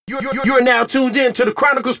You're now tuned in to the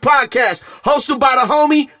Chronicles Podcast, hosted by the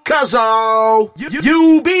homie Cuzzo.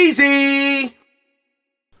 UBZ.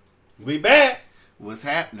 We back. What's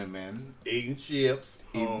happening, man? Eating chips.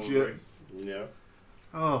 Eating chips. Yeah.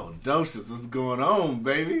 Oh, Docious, what's going on,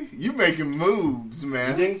 baby? You making moves, man.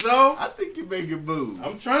 You think so? I think you're making moves.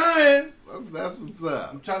 I'm trying. That's what's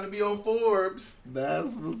up. I'm trying to be on Forbes.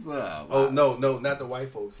 That's what's up. Oh, no, not the white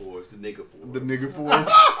folks Forbes, the nigga Forbes. The nigga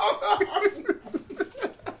Forbes.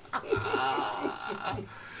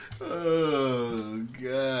 Oh,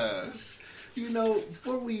 gosh. You know,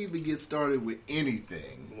 before we even get started with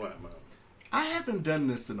anything, What, man? I haven't done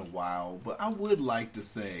this in a while, but I would like to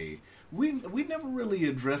say, we never really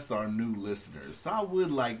address our new listeners. So I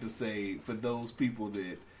would like to say, for those people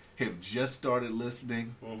that have just started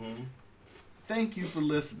listening, thank you for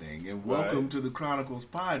listening, and welcome to the Chronicles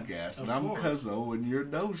Podcast. And I'm Cuzzo, and you're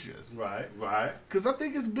Docious. Right. Because I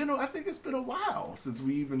think it's been a while since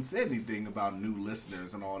we even said anything about new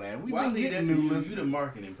listeners and all that. And we've been getting new listeners. You're the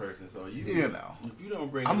marketing person, so you know. If you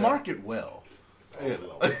don't bring, I it market up, well. oh, You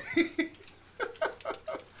know. Lord.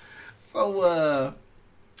 So,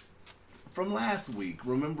 from last week,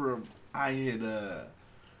 remember I had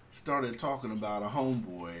started talking about a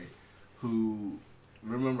homeboy who,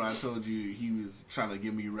 remember I told you he was trying to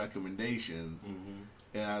give me recommendations,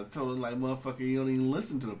 and I told him, like, motherfucker, you don't even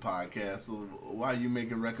listen to the podcast, so why are you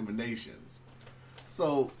making recommendations?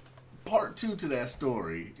 So, part 2 to that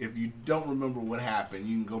story, if you don't remember what happened,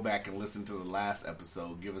 you can go back and listen to the last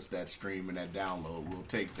episode, give us that stream and that download, we'll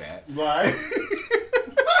take that. Right.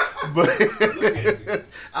 But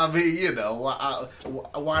I mean, you know,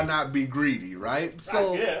 why not be greedy, right?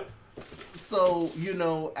 So, you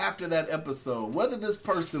know, after that episode, whether this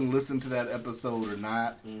person listened to that episode or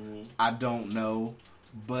not, I don't know.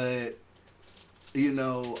 But, you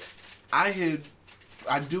know, I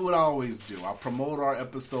do what I always do. I promote our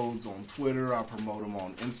episodes on Twitter. I promote them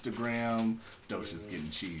on Instagram. Docious getting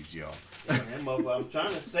cheese, y'all. Yeah, that motherfucker, I'm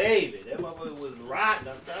trying to save it. That motherfucker was rotten.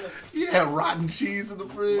 I'm trying to. Yeah, rotten cheese in the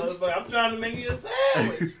fridge. Motherfucker, I'm trying to make you a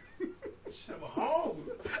sandwich. I'm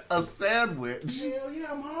hungry. A sandwich? Hell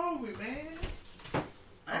yeah, I'm hungry, man.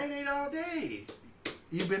 I ain't ate all day.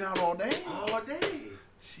 You been out all day? All day.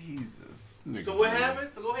 Jesus. So what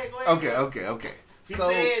happened? So go ahead. Okay. He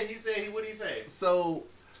said, what did he say? So,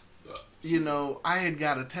 you know, I had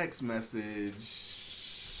got a text message.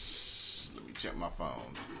 Let me check my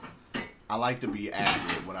phone. I like to be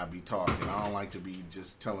accurate when I be talking. I don't like to be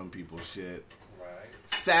just telling people shit. Right.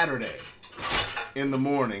 Saturday in the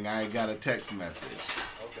morning, I got a text message.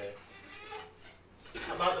 Okay.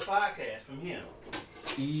 About the podcast from him.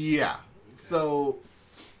 Yeah. So,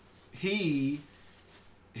 he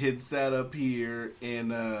had sat up here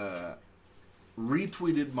and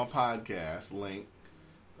retweeted my podcast link.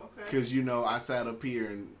 Okay. Because, you know, I sat up here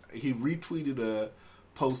and he retweeted a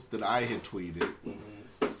post that I had tweeted.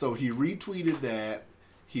 So he retweeted that.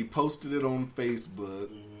 He posted it on Facebook.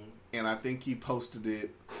 And I think he posted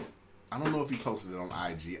it. I don't know if he posted it on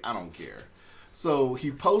IG. I don't care. So he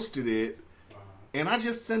posted it. And I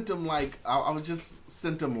just sent him like, I was just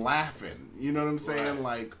sent him laughing. You know what I'm saying?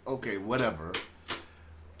 Right. Like, okay, whatever.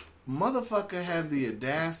 Motherfucker had the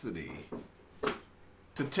audacity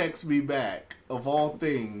to text me back, of all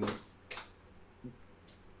things.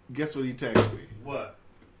 Guess what he texted me? What?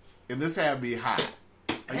 And this had me hot.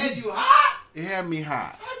 Had you hot? It had me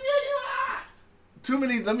hot. How you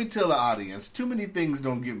hot? Let me tell the audience, too many things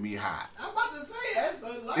don't get me hot. I'm about to say, that's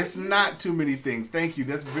unlike It's you. not too many things. Thank you.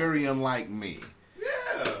 That's very unlike me.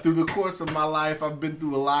 Yeah. Through the course of my life, I've been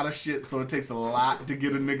through a lot of shit, so it takes a lot to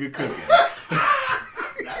get a nigga cooking.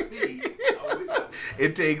 Not me.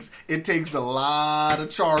 It takes a lot of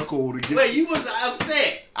charcoal to get. Wait, you was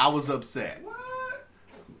upset? I was upset. What?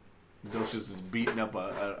 Docious is beating up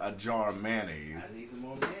a jar of mayonnaise. I need some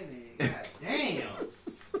more mayonnaise. God damn.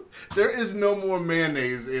 There is no more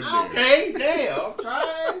mayonnaise in there. Okay, damn. I'm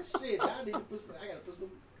trying. Shit, I gotta put some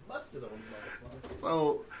mustard on the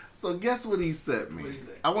motherfucker. So guess what he sent me? What he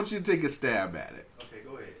say? I want you to take a stab at it. Okay,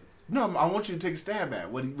 go ahead. No, I want you to take a stab at it.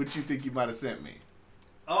 What you think you might have sent me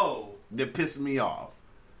Oh, that pissed me off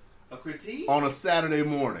a critique? on a Saturday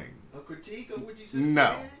morning? A critique of what you said?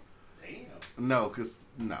 No. Damn. No, cause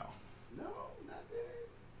no. No, not there.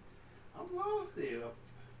 I'm lost there.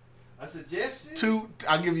 A suggestion?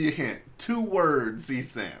 I'll give you a hint. 2 words he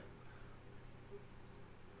sent.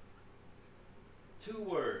 2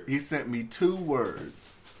 words. He sent me 2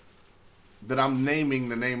 words that I'm naming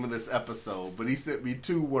the name of this episode, but he sent me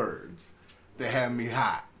 2 words that had me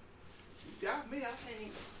hot. You got me. I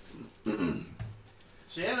can't.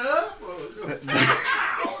 Shut up.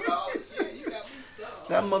 Oh, no, shit, you got me stuck.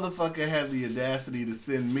 That motherfucker had the audacity to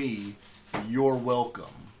send me, "You're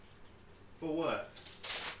welcome." For what?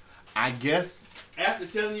 I guess. After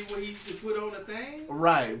telling you what he should put on the thing?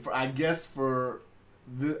 Right. I guess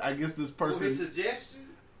this person. For his suggestion?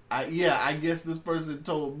 I guess this person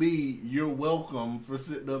told me, "You're welcome," for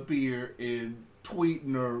sitting up here and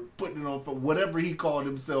tweeting or putting it on for whatever he called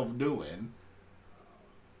himself doing.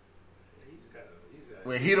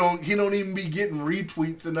 Well, he don't even be getting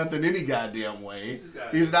retweets or nothing any goddamn way.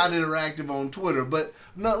 He's not interactive on Twitter. But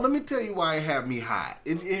no, let me tell you why it had me hot.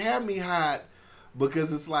 It had me hot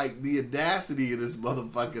because it's like the audacity of this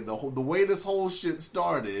motherfucker. The way this whole shit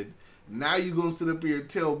started. Now you gonna sit up here and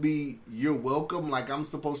tell me you're welcome? Like I'm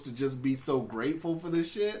supposed to just be so grateful for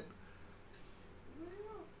this shit?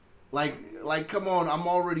 Like, come on! I'm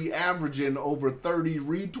already averaging over 30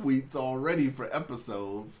 retweets already for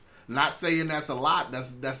episodes. Not saying that's a lot.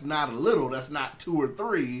 That's not a little. That's not 2 or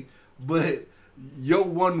 3. But your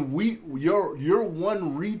one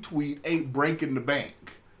retweet ain't breaking the bank.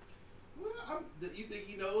 Well, you think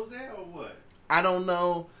he knows that or what? I don't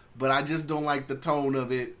know, but I just don't like the tone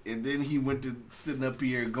of it. And then he went to sitting up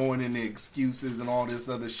here going into excuses and all this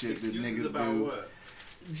other shit that niggas about do. What?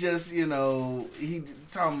 Just, he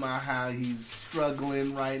talking about how he's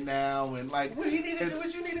struggling right now and like. Well, he needed to.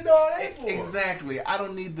 What you needed all that for? Exactly. I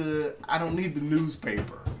don't need the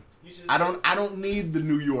newspaper. I don't need the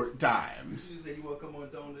New York Times. You should say you want to come on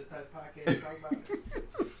Throwing the Type podcast and talk about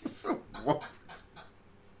it. So what?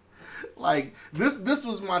 Like this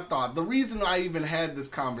was my thought. The reason I even had this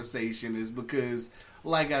conversation is because,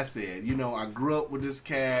 like I said, I grew up with this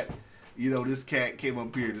cat. This cat came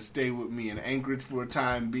up here to stay with me in Anchorage for a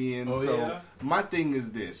time being. Oh, so yeah? My thing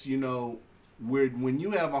is this, when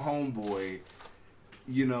you have a homeboy,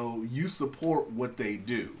 you support what they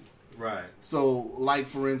do. Right. So, like,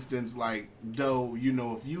 for instance, like, Doe,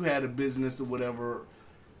 if you had a business or whatever,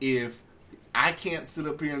 if I can't sit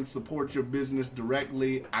up here and support your business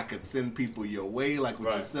directly, I could send people your way, like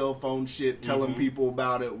with your cell phone shit, telling people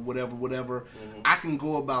about it, whatever. Mm-hmm. I can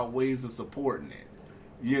go about ways of supporting it.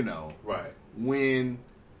 Right. When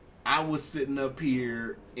I was sitting up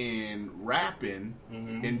here and rapping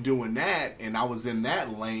and doing that, and I was in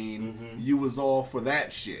that lane, you was all for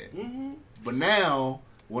that shit. Mm-hmm. But now,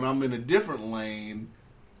 when I'm in a different lane,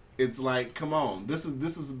 it's like, come on, this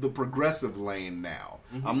is the progressive lane now.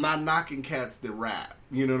 Mm-hmm. I'm not knocking cats that rap.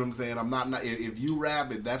 You know what I'm saying? I'm not. If you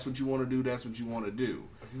rap, if that's what you want to do, that's what you want to do.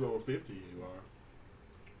 If you're over 50, you are.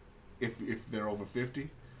 If they're over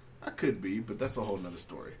 50. I could be, but that's a whole nother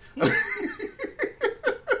story.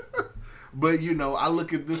 But, I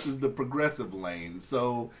look at this as the progressive lane.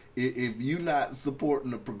 So, if you're not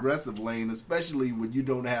supporting the progressive lane, especially when you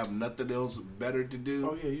don't have nothing else better to do.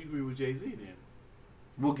 Oh, yeah, you agree with Jay-Z then.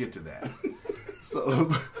 We'll get to that.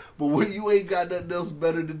 So, but when you ain't got nothing else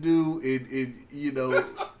better to do, I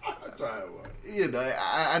try one.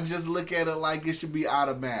 I just look at it like it should be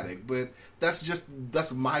automatic. But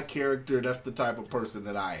that's my character. That's the type of person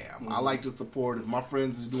that I am. Mm-hmm. I like to support. If my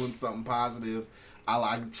friends is doing something positive,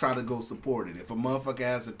 I try to go support it. If a motherfucker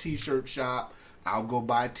has a t-shirt shop, I'll go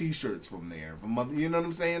buy t-shirts from there. If you know what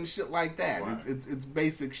I'm saying? Shit like that. Right. It's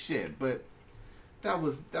basic shit. But that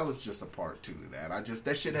was just a part two of that.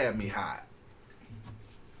 That shit had me hot.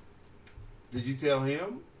 Did you tell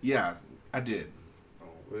him? Yeah, I did. Oh,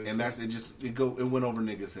 and that's it. It went over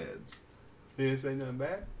niggas' heads. He didn't say nothing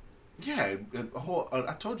back. Yeah,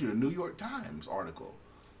 I told you, a New York Times article.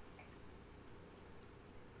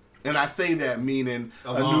 And I say that meaning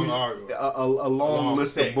a long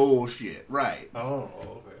list text. Of bullshit, right? Oh,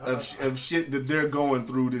 okay. Of shit that they're going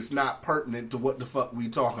through that's not pertinent to what the fuck we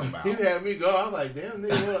talking about. You had me go. I was like, damn,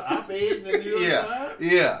 nigga, what op-ed in the New York Times?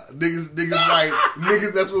 Yeah, niggas write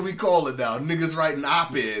niggas. That's what we call it now. Niggas writing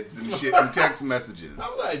op-eds and shit and text messages. I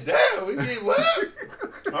was like, damn, we did what?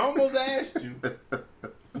 I almost asked you, but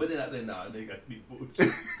then I said, nah, they got to be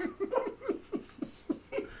bullshit.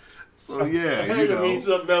 So yeah,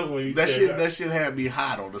 that shit had me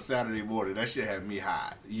hot on a Saturday morning. That shit had me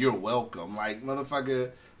hot. You're welcome. Like, motherfucker,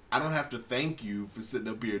 I don't have to thank you for sitting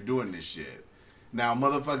up here doing this shit. Now,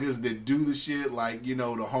 motherfuckers that do the shit, like, the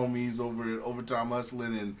homies over at Overtime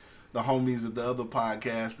Hustling and the homies at the other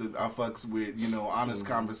podcast that I fucks with, Honest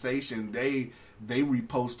Conversation, they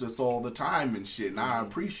repost us all the time and shit, and I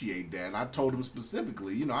appreciate that. And I told them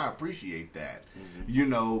specifically, I appreciate that.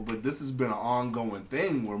 But this has been an ongoing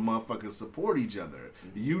thing where motherfuckers support each other.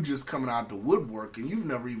 You just coming out the woodwork and you've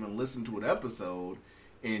never even listened to an episode,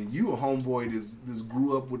 and you a homeboy that's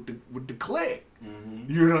grew up with the clique.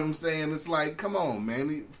 You know what I'm saying? It's like, come on,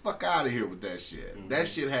 man, fuck out of here with that shit. That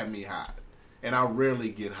shit had me hot, and I rarely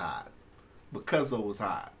get hot. But Cuzzo was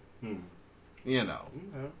hot. You know.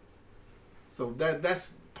 Okay. So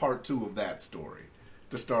that's part 2 of that story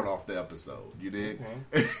to start off the episode. You dig?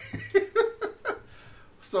 Okay.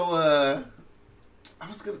 So,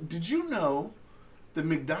 did you know that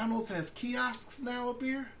McDonald's has kiosks now up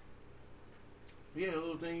here? Yeah, the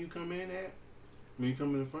little thing you come in at when you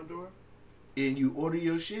come in the front door. And you order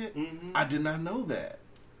your shit? Mm-hmm. I did not know that.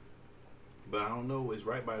 But I don't know. It's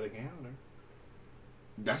right by the counter.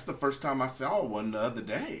 That's the first time I saw one the other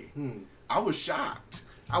day. Hmm. I was shocked.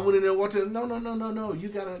 I went in there and wanted no. You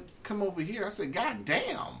gotta come over here. I said, God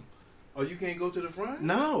damn. Oh, you can't go to the front?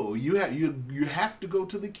 No, you have to go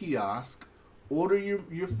to the kiosk, order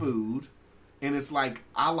your food, and it's like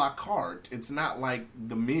a la carte. It's not like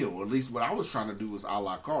the meal. At least what I was trying to do was a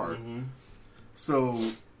la carte. Mm-hmm. So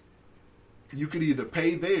you could either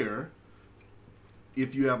pay there.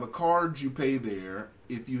 If you have a card, you pay there.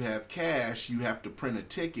 If you have cash, you have to print a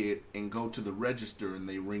ticket and go to the register and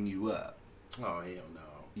they ring you up. Oh, hell no.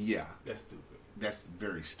 Yeah. That's stupid. That's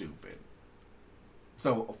very stupid.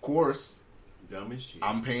 So, of course, Dumb as shit.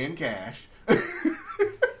 I'm paying cash.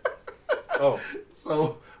 Oh.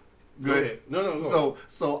 So, Go ahead. No, go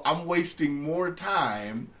So I'm wasting more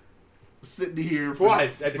time sitting here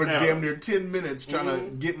Twice for at the counter. damn near 10 minutes trying to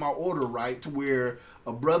get my order right, to where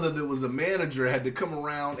a brother that was a manager had to come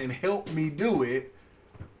around and help me do it,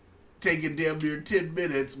 taking damn near 10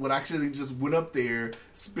 minutes when I should have just went up there,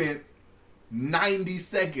 spent 90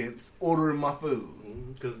 seconds ordering my food.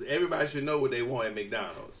 Because everybody should know what they want at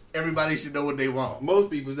McDonald's. Everybody should know what they want. Most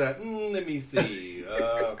people's like, let me see.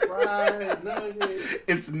 Fries, nuggets.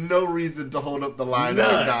 It's no reason to hold up the line None.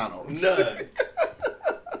 at McDonald's. None.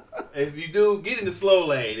 If you do, get in the slow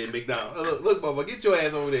lane at McDonald's. Look, motherfucker, get your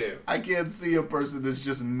ass over there. I can't see a person that's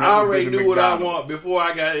just never I already been to knew what I McDonald's. want before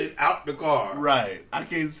I got it out the car. Right. I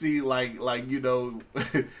can't see like you know,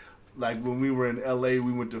 like when we were in L.A.,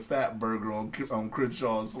 we went to Fat Burger on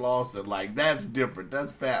Crenshaw and Slauson. Like, that's different.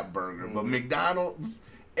 That's Fat Burger. But McDonald's,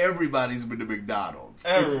 everybody's been to McDonald's.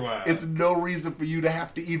 Everyone. It's no reason for you to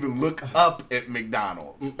have to even look up at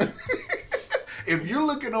McDonald's. If you're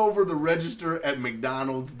looking over the register at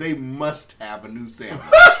McDonald's, they must have a new sandwich.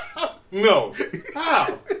 No.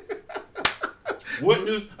 How? What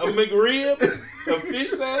news? A McRib? A fish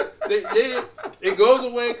sandwich? It goes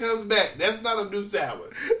away, comes back. That's not a new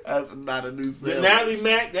sandwich. That's not a new The sandwich. Natalie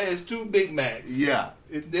Mac, that is 2 Big Macs. Yeah.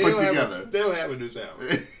 They Put don't together. they don't have a new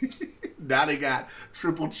sandwich. Now they got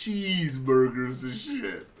triple cheeseburgers and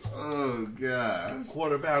shit. Oh, God.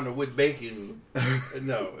 Quarter pounder with bacon.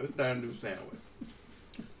 No, it's not a new sandwich.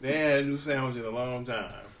 They had a new sandwich in a long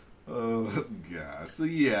time. Oh, gosh. So,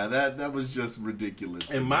 yeah, that was just ridiculous.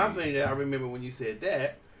 to And my me. thing that I remember when you said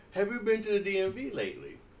that, have you been to the DMV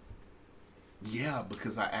lately? Yeah,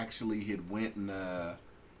 because I actually had went and, what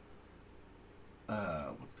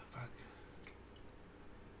the fuck?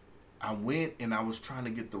 I went and I was trying to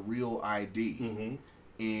get the real ID. Mm-hmm.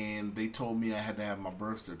 And they told me I had to have my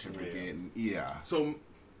birth certificate. Yeah. And yeah. So,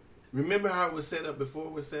 remember how it was set up before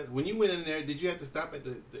it was set? When you went in there, did you have to stop at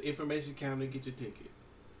the information counter to get your ticket?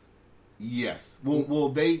 Yes. Well,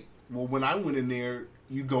 when I went in there,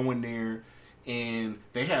 you go in there and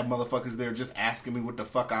they have motherfuckers there just asking me what the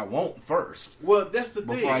fuck I want first. Well, that's the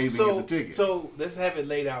Before thing. I even get the ticket. So let's have it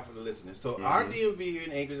laid out for the listeners. So our DMV here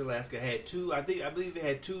in Anchorage, Alaska, had 2. I believe it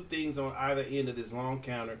had 2 things on either end of this long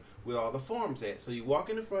counter with all the forms at. So you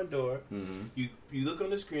walk in the front door, you look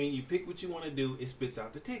on the screen, you pick what you want to do, it spits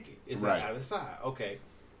out the ticket. It's Right. on either side. Okay.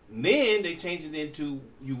 Then they change it into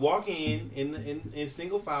you walk in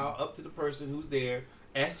single file up to the person who's there,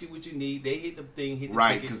 ask you what you need. They hit the thing, hit the Right,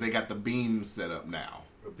 ticket. because they got the beam set up now.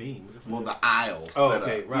 Or beam. What the fuck Well, is the aisle set Oh,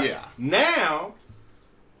 okay, up. right. Yeah. Now,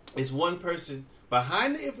 it's one person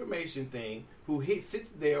behind the information thing who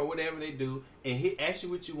sits there or whatever they do and asks you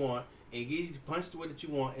what you want and gives you punch the way that you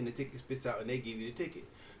want and the ticket spits out and they give you the ticket.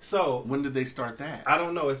 So When did they start that? I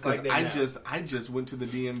don't know. It's like that. I just went to the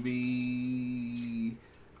DMV.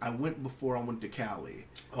 I went before I went to Cali.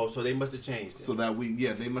 Oh, so they must have changed it. So that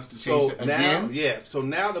they must have So changed it now, again. so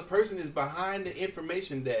now the person is behind the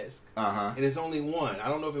information desk, Uh-huh. and it's only one. I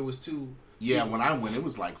don't know if it was 2. Yeah, people. when I went, it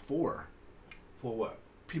was like 4 For what?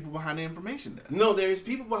 people behind the information desk. No, there's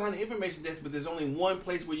people behind the information desk, but there's only one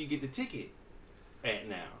place where you get the ticket at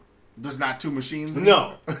now. There's not 2 machines?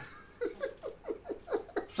 No.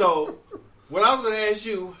 So, what I was going to ask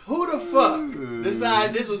you, who the fuck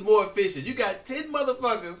decided this was more efficient? You got 10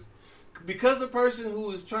 motherfuckers because the person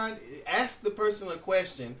who is trying to ask the person a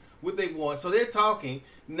question what they want. So they're talking.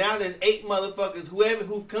 Now there's 8 motherfuckers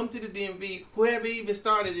who've come to the DMV who haven't even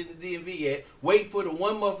started in the DMV yet. Wait for the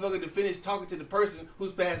one motherfucker to finish talking to the person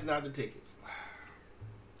who's passing out the tickets.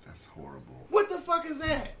 That's horrible. What the fuck is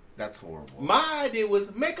that? That's horrible. My idea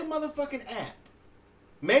was make a motherfucking app.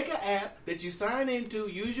 Make an app that you sign into,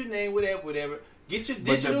 use your name, whatever. Get your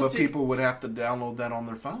digital But people would have to download that on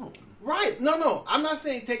their phone. Right. No. I'm not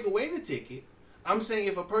saying take away the ticket. I'm saying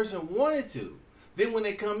if a person wanted to, then when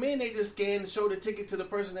they come in, they just scan and show the ticket to the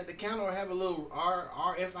person at the counter or have a little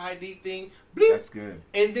RFID thing. Bleep, That's good.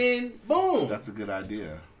 And then, boom. That's a good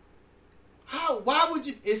idea. Why would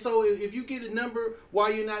you? And so if you get a number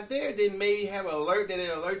while you're not there, then maybe have an alert that it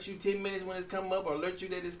alerts you 10 minutes when it's come up or alert you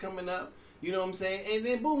that it's coming up. You know what I'm saying? And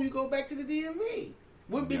then boom, you go back to the DMV.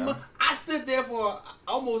 Wouldn't be I stood there for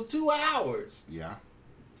almost 2 hours. Yeah.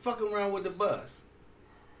 Fucking around with the bus.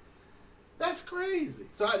 That's crazy.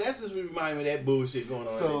 So that's just reminding me of that bullshit going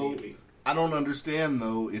on So, in the DMV. I don't understand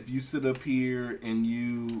though if you sit up here and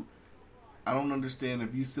you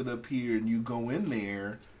go in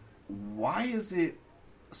there, why is it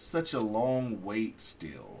such a long wait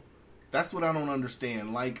still? That's what I don't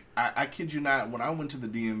understand. Like, I kid you not, when I went to the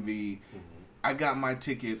DMV, I got my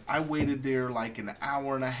ticket. I waited there like an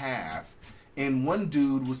hour and a half. And one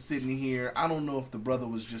dude was sitting here. I don't know if the brother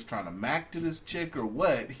was just trying to mac to this chick or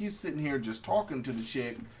what. He's sitting here just talking to the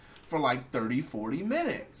chick for like 30, 40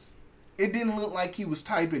 minutes. It didn't look like he was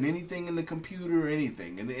typing anything in the computer or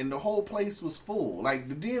anything. And the whole place was full. Like,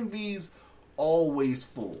 the DMV's always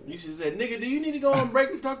full. You should say, nigga, do you need to go on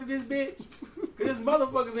break to talk to this bitch? Because this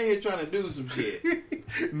motherfucker's in here trying to do some shit.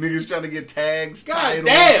 Niggas trying to get tags, God titles,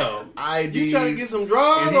 damn. IDs. You trying to get some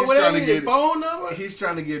draws or whatever, his phone number? He's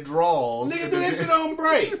trying to get draws. Nigga, do that shit on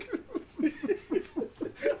break.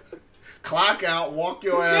 Clock out, walk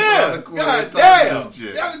your ass out the corner. God damn.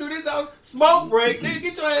 Y'all can do this out. Smoke break. Nigga,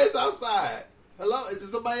 get your ass outside. Hello? Is there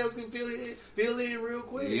somebody else can fill in real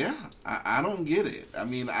quick? Yeah, I don't get it. I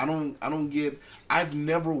mean, I don't get. I've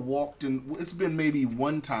never walked in. It's been maybe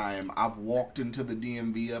one time I've walked into the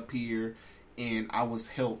DMV up here, and I was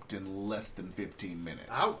helped in less than 15 minutes.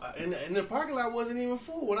 In the parking lot wasn't even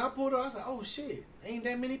full. When I pulled up, I was like, "Oh shit, ain't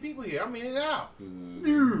that many people here? I'm in and out."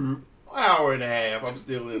 Hour and a half, I'm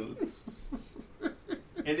still in.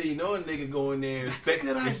 And then a nigga go in there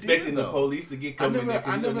expecting the police to get coming in there.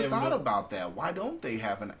 I never thought about that. Why don't they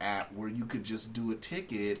have an app where you could just do a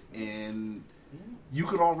ticket and you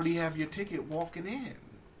could already have your ticket walking in?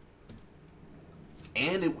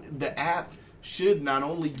 And the app should not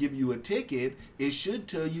only give you a ticket, it should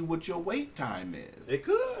tell you what your wait time is. It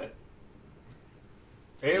could.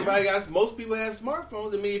 Most people have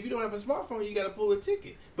smartphones. I mean, if you don't have a smartphone, you got to pull a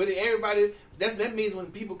ticket. But that means when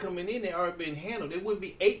people coming in, they already been handled. There wouldn't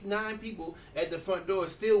be 8, 9 people at the front door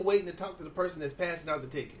still waiting to talk to the person that's passing out the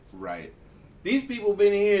tickets. Right. These people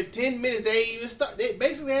been in here 10 minutes. They ain't even start. They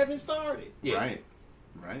basically haven't started. Yeah.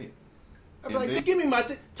 Right. I'm like, just give me my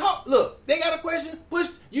ticket. Talk. Look, they got a question. Push.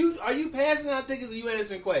 Are you passing out tickets or you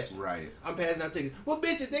answering questions? Right. I'm passing out tickets. Well,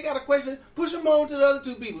 bitch, if they got a question, push them on to the other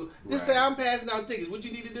 2 people. Just say I'm passing out tickets. What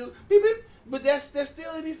you need to do? Beep, beep. But that's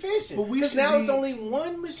still inefficient. Because now it's only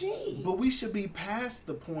one machine. But we should be past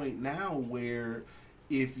the point now where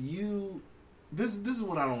if you... This is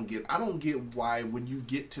what I don't get. I don't get why when you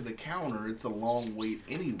get to the counter, it's a long wait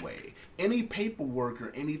anyway. Any paperwork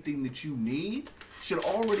or anything that you need should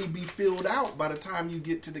already be filled out by the time you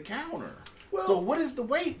get to the counter. Well, so what is the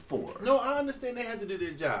wait for? No, I understand they have to do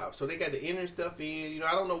their job. So they got to enter stuff in.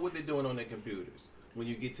 I don't know what they're doing on their computers when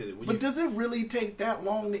you get to the... But does it really take that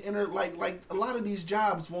long to enter? Like a lot of these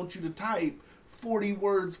jobs want you to type 40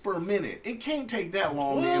 words per minute. It can't take that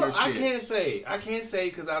long to enter shit. I can't say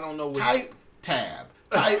because I don't know what... Type tab.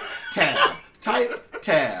 Type tab. Type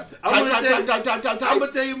tab. I'm going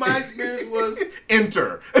to tell you my experience was...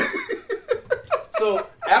 Enter. So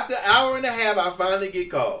after an hour and a half, I finally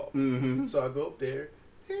get called. Mm-hmm. So I go up there.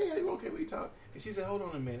 Hey, okay, we talk. And she said, hold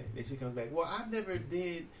on a minute. Then she comes back. Well, I never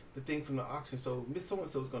did the thing from the auction, so Miss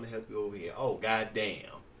So-and-so is going to help you over here. Oh,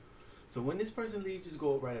 goddamn. So when this person leaves, just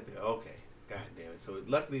go up right up there. Okay, goddamn it. So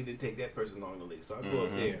luckily it didn't take that person long to leave. So I go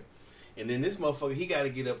up there. And then this motherfucker, he got to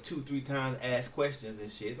get up 2-3 times, ask questions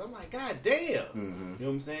and shit. So I'm like, God damn. Mm-hmm. You know what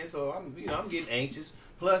I'm saying? So I'm getting anxious.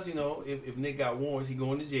 Plus, if Nick got warrants, he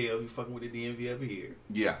going to jail. You fucking with the DMV up here.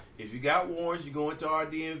 Yeah. If you got warrants, you going to our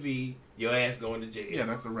DMV, your ass going to jail. Yeah,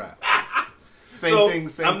 that's a wrap. Same thing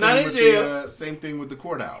with the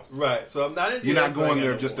courthouse. Right. So I'm not in jail. You're not going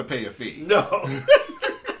there just to pay a fee. No.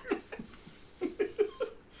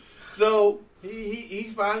 So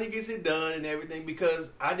he finally gets it done and everything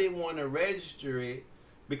because I didn't want to register it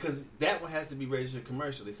because that one has to be registered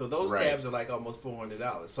commercially. So those tabs are like almost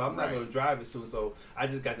 $400. So I'm not going to drive it soon. So I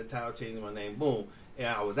just got the title changing my name. Boom. And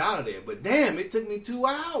I was out of there. But damn, it took me 2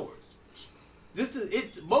 hours.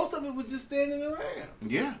 Most of it was just standing around.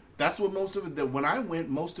 Yeah, that's what most of it. That when I went,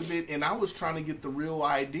 most of it, and I was trying to get the real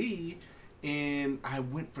ID, and I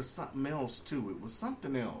went for something else too. It was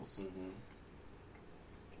something else.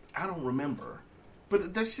 I don't remember,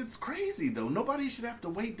 but that shit's crazy though. Nobody should have to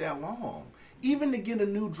wait that long, even to get a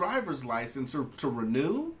new driver's license or to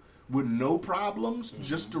renew with no problems.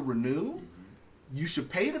 Just to renew, you should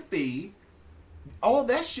pay the fee. All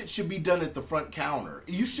that shit should be done at the front counter.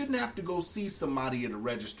 You shouldn't have to go see somebody at a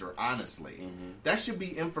register, honestly. That should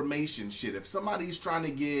be information shit. If somebody's trying to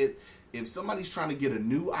get a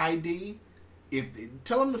new ID,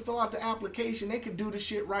 tell them to fill out the application, they could do the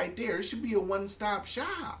shit right there. It should be a one-stop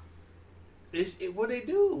shop. What they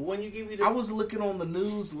do when you give you the... I was looking on the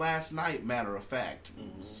news last night, matter of fact.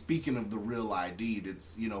 Speaking of the real ID,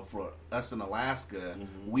 that's, for us in Alaska,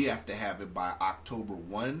 we have to have it by October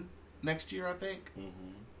 1 next year, I think.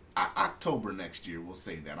 October next year, we'll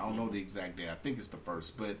say that. I don't know the exact date. I think it's the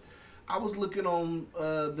 1st. But I was looking on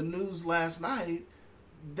the news last night.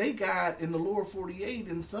 They got, in the lower 48,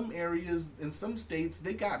 in some areas, in some states,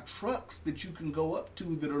 they got trucks that you can go up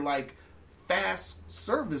to that are like fast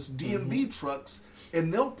service DMV trucks,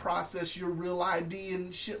 and they'll process your real ID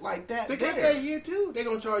and shit like that. They got that here too. They're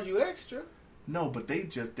gonna charge you extra. No, but they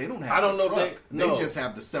don't have. I don't know truck. if they just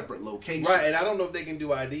have the separate locations. Right, and I don't know if they can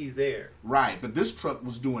do IDs there. Right, but this truck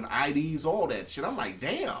was doing IDs, all that shit. I'm like,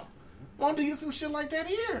 damn, why don't they get some shit like that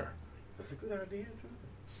here? That's a good idea too.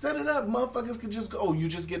 Set it up, motherfuckers could just go. Oh, you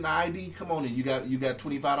just getting an ID? Come on in. You got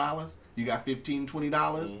 $25. You got $15,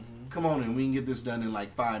 $20. Come on in. We can get this done in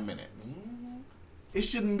like 5 minutes. It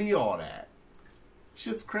shouldn't be all that.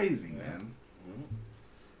 Shit's crazy, man.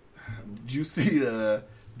 Did you see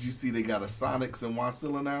they got a Sonics in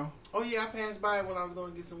Wasilla now? Oh yeah, I passed by it when I was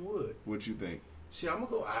going to get some wood. What you think? Shit, I'm gonna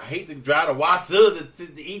go. I hate to drive to Wasilla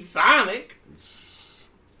to eat Sonic.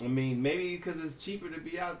 I mean, maybe because it's cheaper to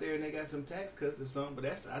be out there and they got some tax cuts or something. But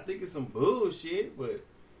I think it's some bullshit. But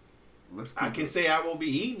I can say I won't be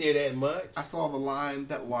eating there that much. I saw the line.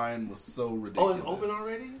 That line was so ridiculous. Oh, it's open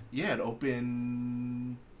already? Yeah, it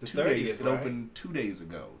opened the 2 30th, days. It right? opened 2 days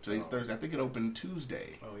ago. Today's Thursday. I think it opened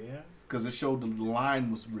Tuesday. Oh yeah. Because it showed the line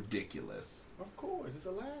was ridiculous. Of course, it's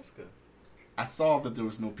Alaska. I saw that there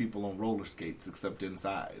was no people on roller skates except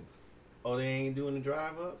inside. Oh, they ain't doing the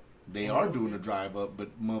drive up? They are doing the drive up,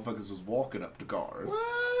 but motherfuckers was walking up to cars.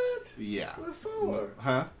 What? Yeah. What for?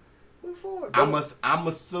 Huh? What for? I'm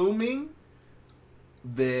assuming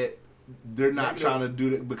that they're not trying to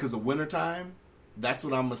do it because of wintertime. That's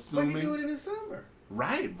what I'm assuming. They can do it in the summer.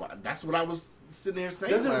 Right. That's what I was sitting there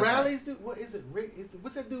saying. Doesn't Rallies do? What is it?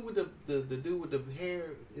 What's that dude with the dude with the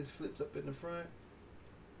hair? Is flips up in the front.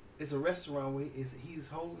 It's a restaurant where he's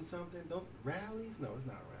holding something. Don't Rallies? No, it's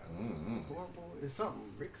not Rallies. It's something.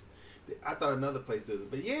 Rick's. I thought another place does it,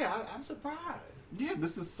 but yeah, I'm surprised. Yeah,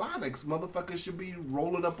 this is Sonics. Motherfuckers should be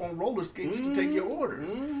rolling up on roller skates to take your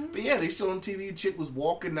orders. But yeah, they showed on TV a chick was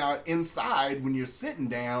walking out inside when you're sitting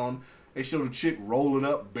down. They showed a chick rolling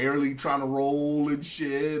up, barely trying to roll and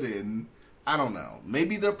shit. And I don't know.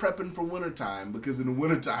 Maybe they're prepping for wintertime because in the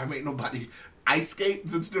wintertime ain't nobody ice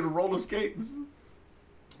skates instead of roller skates.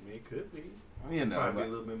 I mean, it could be. You know, probably a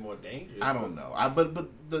little bit more dangerous. I don't know. But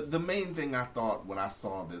the main thing I thought when I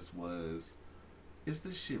saw this was, is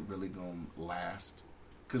this shit really gonna last?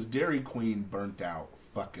 Because Dairy Queen burnt out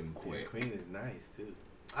fucking quick. Dairy Queen is nice too.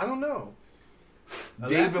 I don't know.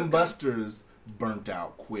 Dave and Buster's burnt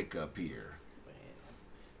out quick up here. Man,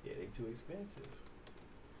 yeah, they too expensive.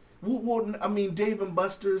 Well, I mean, Dave and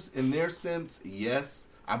Buster's in their sense, yes.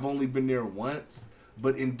 I've only been there once,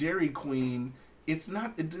 but in Dairy Queen, it's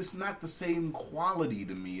not the same quality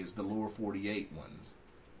to me as the lower 48 ones.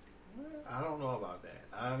 I don't know about that.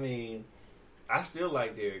 I mean, I still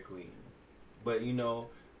like Dairy Queen, but you know,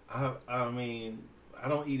 I mean, I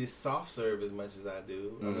don't eat as soft serve as much as I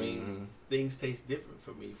do. I mean, things taste different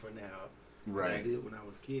for me for now than I did when I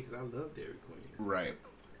was a kid because I love Dairy Queen. Right.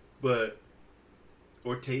 But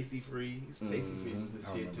or Tasty Freeze. Tasty Freeze was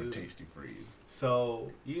the shit too. Tasty Freeze.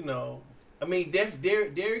 So you know. I mean,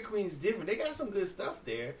 Dairy Queen's different. They got some good stuff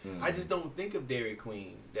there. I just don't think of Dairy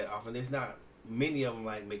Queen that often. There's not many of them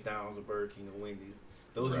like McDonald's or Burger King or Wendy's.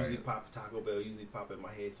 Those usually pop. Taco Bell usually pop in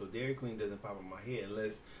my head. So Dairy Queen doesn't pop in my head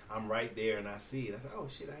unless I'm right there and I see it. I say, oh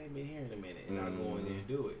shit, I ain't been here in a minute, and I'll go in there and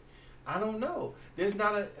do it. I don't know. There's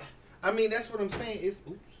not a. I mean, that's what I'm saying.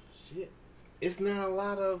 It's not a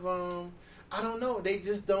lot of. I don't know. They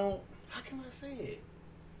just don't. How can I say it?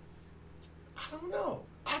 I don't know.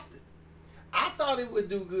 I thought it would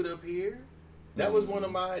do good up here. That was one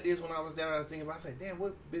of my ideas when I was down. I was thinking about. I said, "Damn,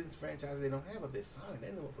 what business franchise they don't have up there? Sonic,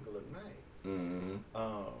 that motherfucker look nice."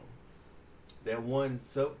 that one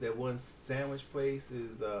sandwich place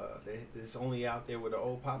is it's only out there where the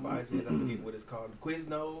old Popeyes is. I forget what it's called.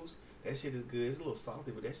 Quiznos. That shit is good. It's a little salty,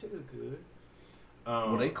 but that shit is good.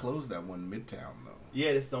 Well, they closed that one in Midtown though.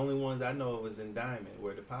 Yeah, that's the only ones I know of was in Diamond,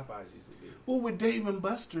 where the Popeyes used to be. Well, with Dave and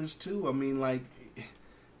Buster's too. I mean, like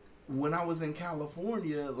when I was in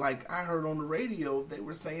California, like I heard on the radio they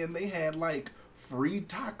were saying they had like free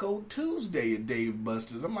Taco Tuesday at Dave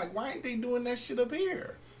Buster's. I'm like, why ain't they doing that shit up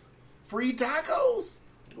here? Free tacos?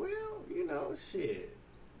 Well, you know, shit.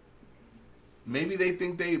 Maybe they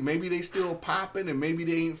think maybe they still popping and maybe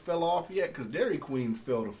they ain't fell off yet because Dairy Queens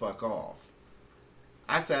fell the fuck off.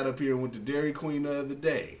 I sat up here and went to Dairy Queen the other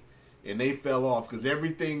day and they fell off because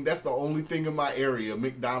everything, that's the only thing in my area,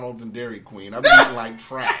 McDonald's and Dairy Queen. I've been eating like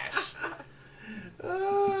trash.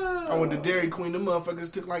 I went to Dairy Queen, the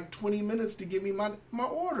motherfuckers took like 20 minutes to give me my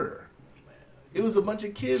order. It was a bunch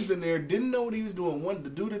of kids in there, didn't know what he was doing. One, the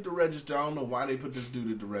dude at the register, I don't know why they put this dude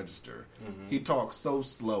at the register. Mm-hmm. He talks so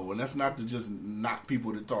slow, and that's not to just knock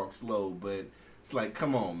people that talk slow, but it's like,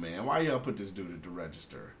 come on, man, why y'all put this dude at the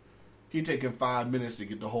register? He taking 5 minutes to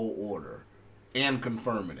get the whole order and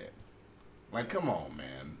confirming it. Like, come on,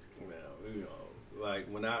 man. Well, you know, like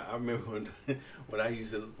when I remember when I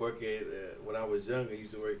used to work at when I was younger, I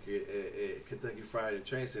used to work at Kentucky Fried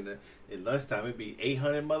Train Center. At lunchtime, it'd be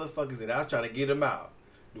 800 motherfuckers, and I was trying to get them out.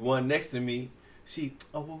 The one next to me,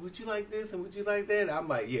 well, would you like this and would you like that? I'm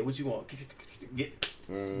like, yeah, what you want? Get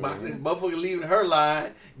boxes. Motherfucker leaving her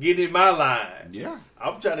line, get in my line. Yeah,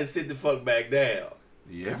 I'm trying to sit the fuck back down.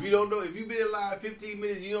 Yeah. If you don't know, if you've been in line 15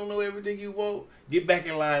 minutes, you don't know everything you want, get back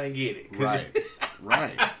in line and get it. Right,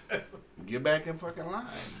 right. Get back in fucking line.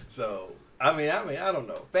 So, I mean, I don't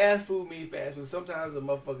know. Fast food means fast food. Sometimes the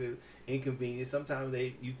motherfuckers inconvenient. Sometimes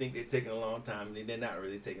you think they're taking a long time, and they're not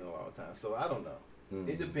really taking a long time. So I don't know. Mm-hmm.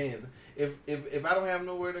 It depends. If I don't have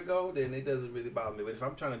nowhere to go, then it doesn't really bother me. But if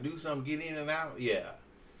I'm trying to do something, get in and out, yeah.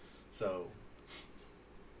 So,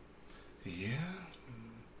 yeah,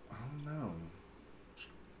 I don't know.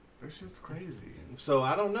 That shit's crazy. So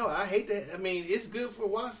I don't know. I hate that. I mean, it's good for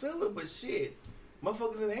Wasilla, but shit.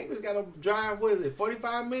 Motherfuckers in Anchorage got to drive,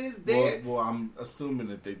 45 minutes there? Well, I'm assuming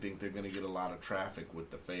that they think they're going to get a lot of traffic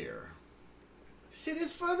with the fair. Shit,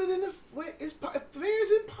 it's further than the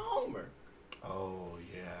fair's in Palmer. Oh,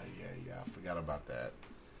 yeah. I forgot about that.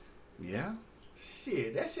 Yeah?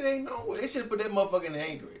 Shit, that shit ain't nowhere. They should put that motherfucker in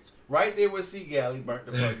Anchorage. Right there where Sea Galley burnt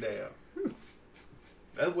the fuck down.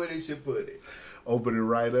 That's where they should put it. Open it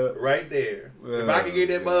right up? Right there. If I could get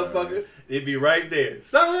that motherfucker, it'd be right there.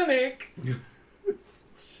 Sonic!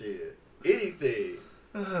 Shit. Anything.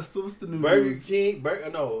 So what's the new Burger news? King.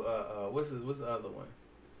 What's the other one?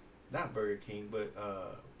 Not Burger King, but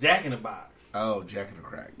Jack in the Box. Oh, Jack in the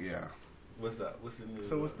Crack, yeah. What's up? What's the new?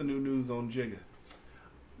 So what's the new news on Jigga?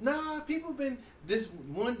 Nah, people been this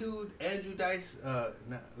one dude, Andrew Dice.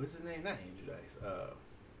 What's his name? Not Andrew Dice.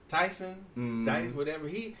 Tyson Dice, whatever.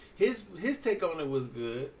 His take on it was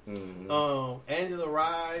good. Mm-hmm. Angela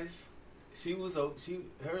Rise,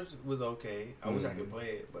 hers was okay. I wish I could play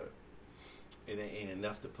it, but it ain't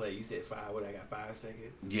enough to play. You said 5. What? I got 5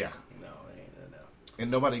 seconds. Yeah. No, it ain't enough. And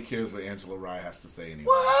nobody cares what Angela Rye has to say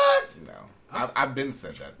anymore. What? No. I've been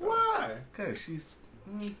said that, though. Why? Because she's...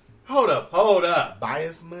 Hold up.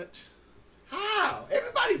 Biased much? How?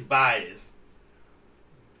 Everybody's biased.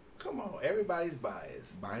 Come on. Everybody's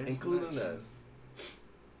biased. Including much? us.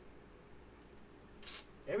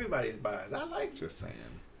 Everybody's biased. I like... Just saying.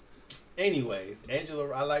 Anyways,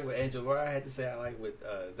 I like what Angela Rye had to say. I like what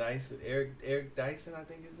Dyson, Eric Dyson, I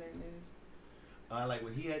think his name is. I like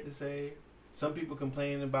what he had to say. Some people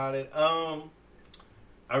complaining about it. I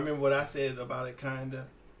remember what I said about it, kinda.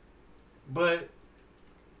 But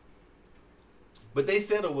they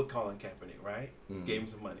settled with Colin Kaepernick, right? Mm-hmm. Gave him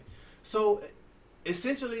some money. So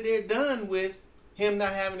essentially, they're done with him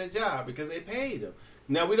not having a job because they paid him.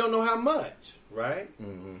 Now we don't know how much, right?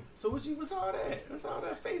 Mm-hmm. So what's all that? What's all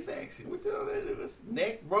that face action? What's all that? It was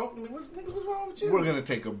neck broken. What's wrong with you? We're gonna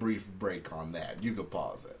take a brief break on that. You can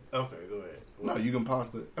pause it. Okay, go ahead. No, you can pause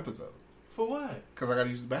the episode. For what? Because I gotta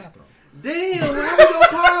use the bathroom. Damn, how we gonna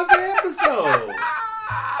pause the episode?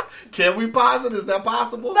 Can we pause it? Is that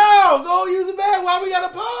possible? No, go use the bathroom. Why we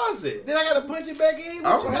gotta pause it? Then I gotta punch it back in.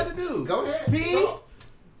 What you got to do? Go ahead. P?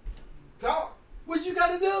 Talk. What you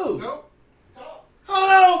got to do? Go. Talk. Hold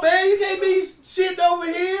on, man. You can't be shitting over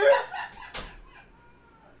here.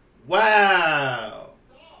 Wow.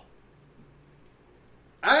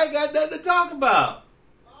 I ain't got nothing to talk about.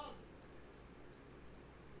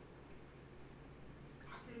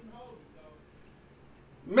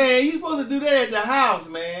 Man, you supposed to do that at the house,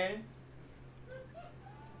 man.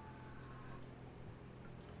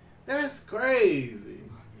 That's crazy.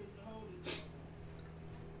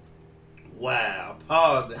 Wow.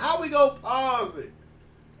 Pause it. How we gonna pause it?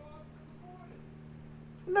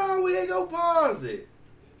 No, we ain't gonna pause it.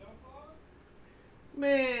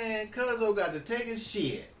 Man, Cuzzo got to take a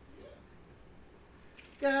shit.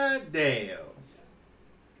 God damn.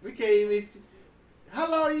 We can't even. How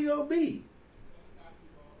long you gonna be?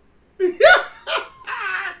 You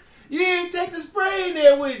didn't take the spray in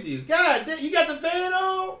there with you. God damn. You got the fan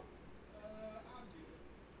on?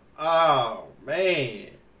 Oh, man.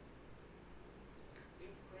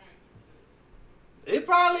 It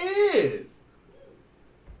probably is.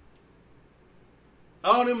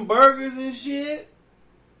 All them burgers and shit.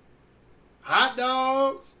 Hot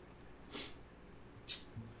dogs.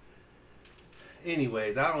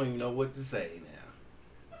 Anyways, I don't even know what to say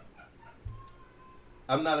now.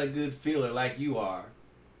 I'm not a good feeler like you are.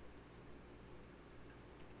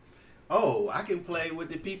 Oh, I can play what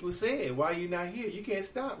the people said while you're not here. You can't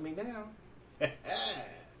stop me now.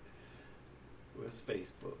 Where's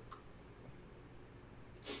Facebook?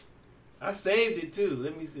 I saved it too.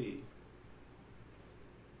 Let me see.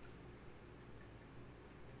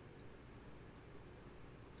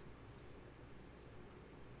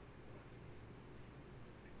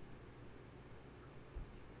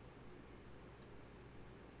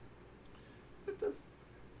 What the?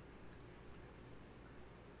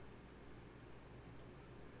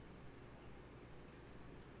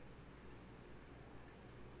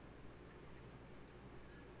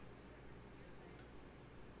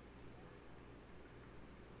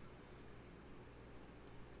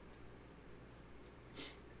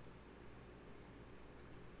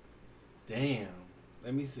 Damn.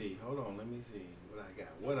 Let me see. Hold on. Let me see what I got.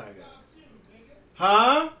 What I got.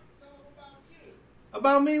 Huh?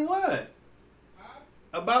 About me what?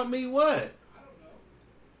 About me what?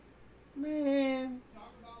 Man.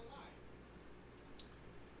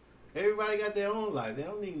 Everybody got their own life. They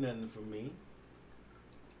don't need nothing from me.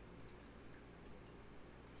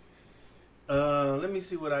 Let me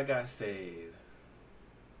see what I got saved.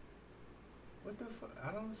 What the fuck?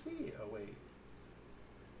 I don't see it. Oh, wait.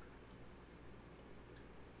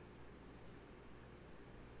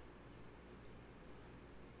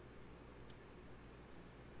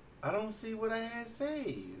 I don't see what I had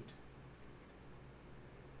saved.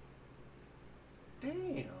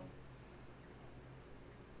 Damn.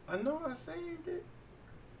 I know I saved it.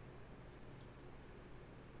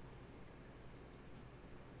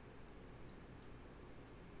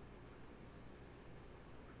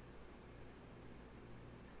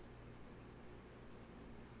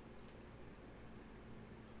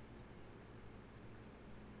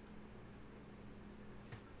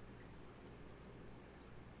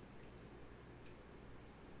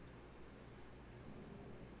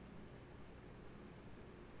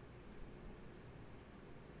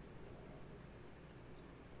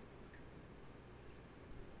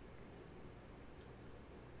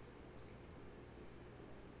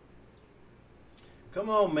 Come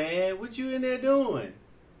on, man. What you in there doing?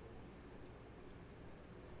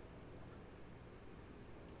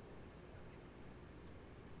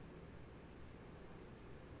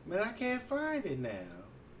 Man, I can't find it now.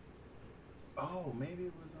 Oh, maybe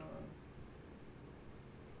it was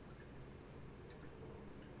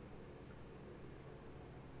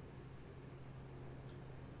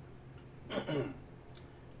on.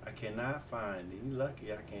 I cannot find it. You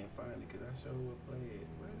lucky I can't find it because I sure will play it.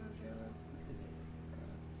 Where the hell I put it at?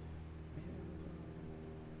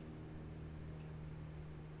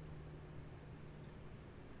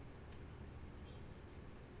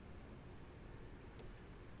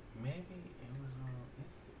 Maybe it was on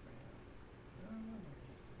Instagram. No, it wasn't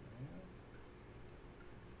on Instagram.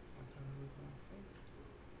 I thought it was on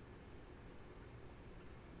Facebook.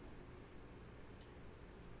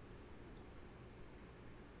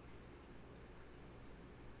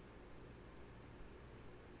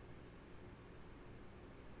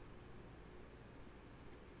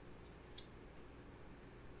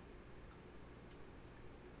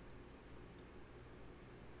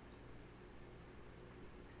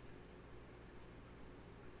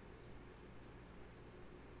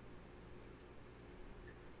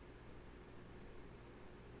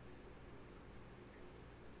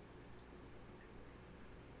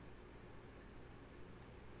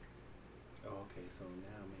 Okay, so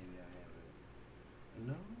now maybe I have it.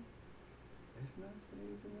 No, it's not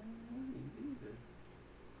saved in my movies either.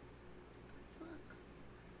 Fuck.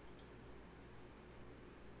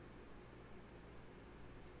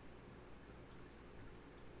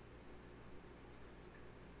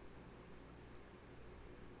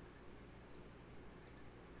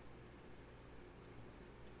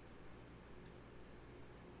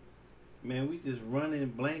 Man, we just running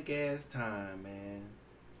blank ass time, man.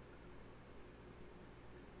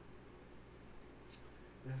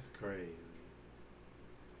 That's crazy.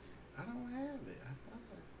 I don't have it. I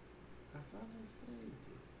thought I saved it.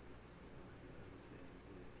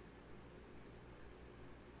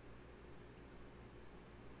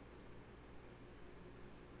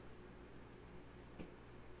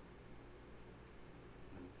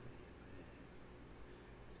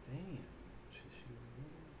 Damn.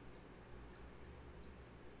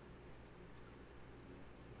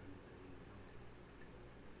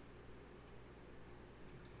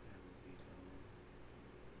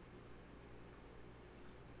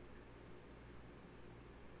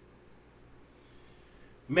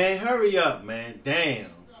 Man, hurry up, man. Damn.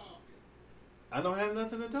 I don't have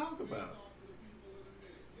nothing to talk about.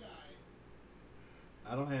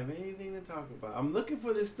 I don't have anything to talk about. I'm looking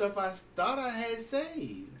for this stuff I thought I had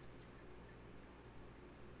saved.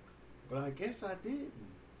 But I guess I didn't.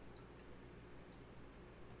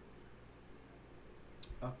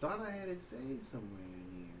 I thought I had it saved somewhere in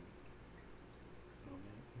here. Oh,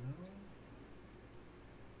 no.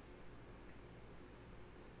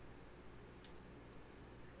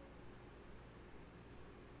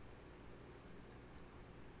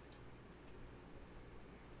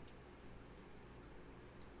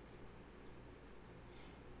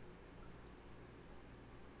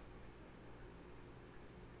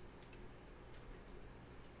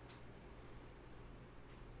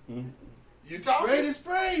 You talking? Ready to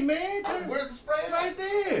spray, man. Where's the spray? Right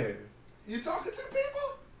there. You talking to the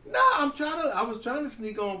people? No, I was trying to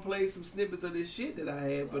sneak on play some snippets of this shit that I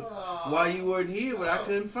had, but while you weren't here, but I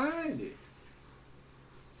couldn't find it.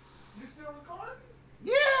 You still recording?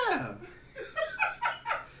 Yeah.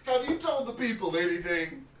 Have you told the people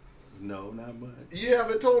anything? No, not much. You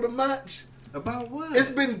haven't told them much? About what? It's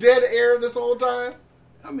been dead air this whole time?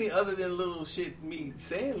 I mean, other than little shit, me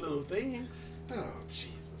saying little things. Oh,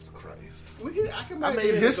 Jesus Christ. I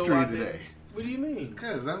made history today. What do you mean?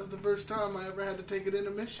 Because that was the first time I ever had to take an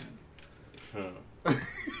intermission. Huh. I'm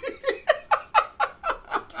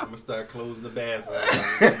going to start closing the bathroom.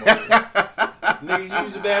 Niggas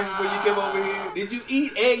use the bathroom before you come over here. Did you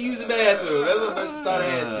eat and use the bathroom? That's what I'm about to start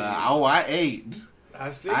asking. I ate.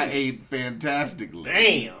 I see. I ate fantastically.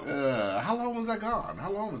 Damn. How long was I gone?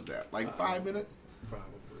 How long was that? Like 5 minutes?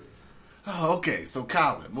 Probably. Oh, okay. So,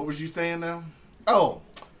 Colin, what was you saying now? Oh,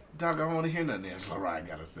 dog, I don't want to hear nothing Angela Rye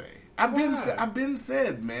got to say. I've been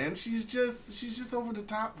said, man. She's just over the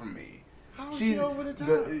top for me. How is she over the top?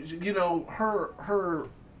 Her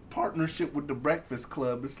partnership with the Breakfast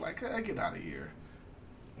Club. It's like, get out of here.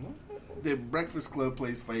 What? The Breakfast Club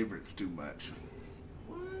plays favorites too much.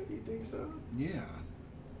 What? You think so? Yeah.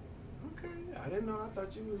 Okay. I didn't know. I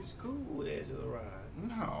thought you was cool with Angela Rye.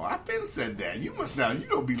 No, I've been said that. You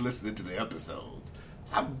don't be listening to the episodes.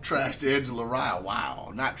 I've trashed Angela Rye a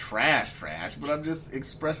while. Not trash, but I just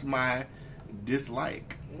expressed my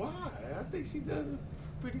dislike. Why? I think she does a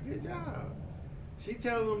pretty good job. She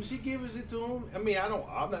tells them, she gives it to them. I mean,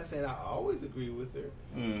 I'm not saying I always agree with her,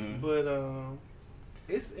 but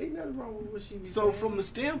ain't nothing wrong with what she be saying. From the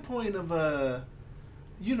standpoint of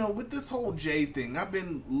with this whole Jay thing, I've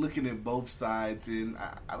been looking at both sides, and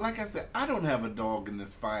like I said, I don't have a dog in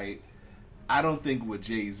this fight. I don't think what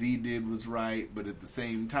Jay-Z did was right, but at the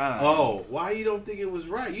same time... Oh, why you don't think it was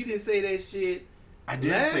right? You didn't say that shit I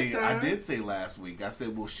did say last week. I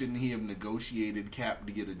said, well, shouldn't he have negotiated Cap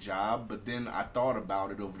to get a job? But then I thought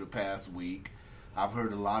about it over the past week. I've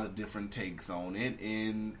heard a lot of different takes on it,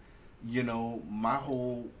 and, my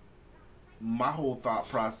whole thought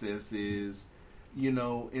process is...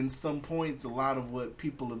 in some points, a lot of what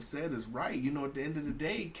people have said is right. At the end of the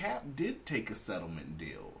day, Cap did take a settlement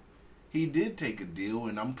deal. He did take a deal,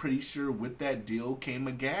 and I'm pretty sure with that deal came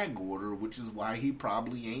a gag order, which is why he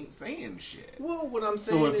probably ain't saying shit. Well, what I'm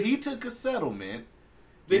saying so if he took a settlement...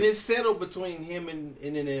 Then it's settled between him and the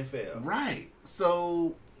NFL. Right.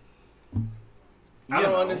 So... I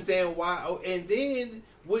don't understand why. Oh, and then,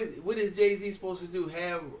 what is Jay-Z supposed to do?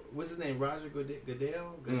 Have, what's his name, Roger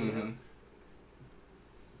Goodell? Mm-hmm.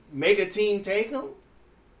 Make a team take him?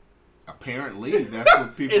 Apparently, that's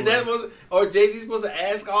what people... Or Jay-Z supposed to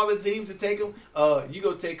ask all the teams to take him? You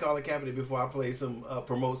go take Colin Kaepernick before I play some,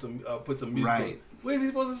 promote some, put some music on. What is he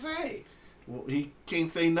supposed to say? Well, he can't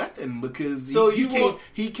say nothing because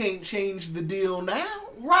he can't change the deal now.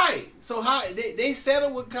 Right. So how they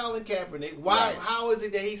settled with Colin Kaepernick? Why? Right. How is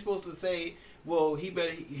it that he's supposed to say, well,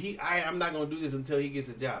 I'm not going to do this until he gets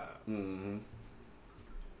a job? Mm-hmm.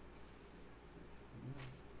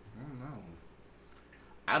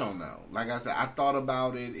 I don't know. Like I said, I thought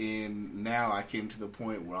about it, and now I came to the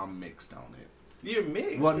point where I'm mixed on it. You're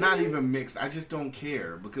mixed. Well, not even mixed. I just don't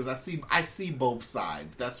care because I see both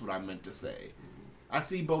sides. That's what I meant to say. I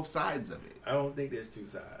see both sides of it. I don't think there's two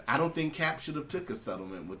sides. I don't think Cap should have took a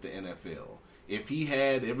settlement with the NFL. If he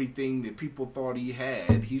had everything that people thought he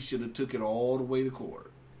had, he should have took it all the way to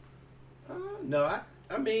court. No,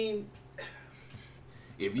 I mean,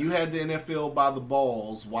 if you had the NFL by the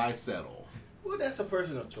balls, why settle? well, that's a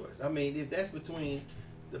personal choice. I mean, if that's between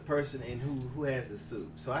the person and who has the suit,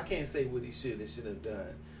 so I can't say what he should and should have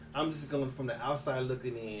done. I'm just going from the outside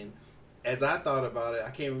looking in. As I thought about it,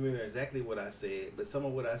 I can't remember exactly what I said, but some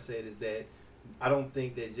of what I said is that I don't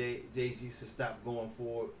think that Jay-Z should stop going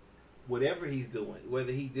for whatever he's doing,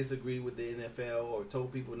 whether he disagreed with the NFL or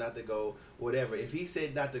told people not to go, whatever. If he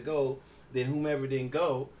said not to go, then whomever didn't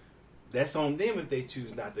go, that's on them if they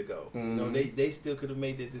choose not to go. Mm-hmm. You know, they still could have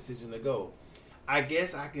made that decision to go. I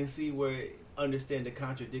guess I can see where understand the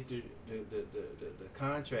contradictory, the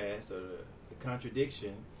contrast or the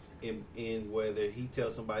contradiction in whether he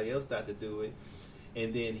tells somebody else not to do it,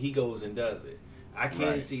 and then he goes and does it. I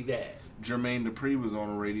can't see that. Jermaine Dupri was on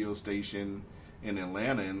a radio station in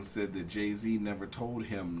Atlanta and said that Jay-Z never told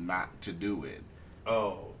him not to do it.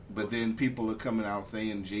 Oh. But then people are coming out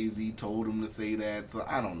saying Jay-Z told him to say that, so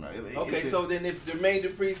I don't know. Okay, so then if Jermaine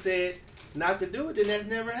Dupri said not to do it, then that's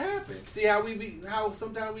never happened. See how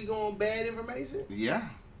sometimes we go on bad information? Yeah,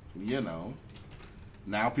 you know.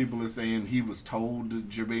 Now people are saying he was told,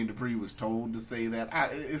 Jermaine Dupri was told to say that.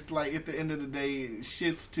 It's like at the end of the day,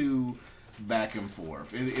 shit's too back and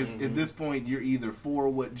forth. At this point, you're either for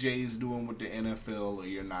what Jay's doing with the NFL or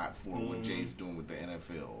you're not for what Jay's doing with the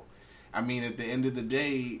NFL. I mean, at the end of the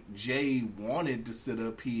day, Jay wanted to sit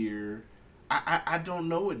up here. I don't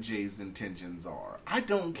know what Jay's intentions are. I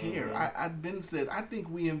don't care. I've been said, I think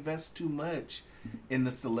we invest too much in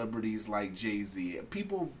the celebrities like Jay-Z.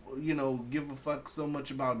 People, give a fuck so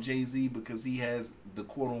much about Jay-Z because he has the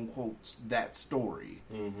quote-unquote that story.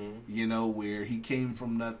 Where he came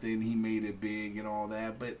from nothing, he made it big and all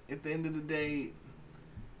that. But at the end of the day,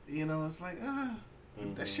 it's like,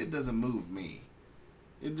 that shit doesn't move me.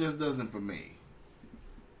 It just doesn't for me.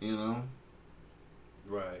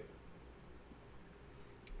 Right.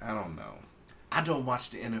 I don't know. I don't watch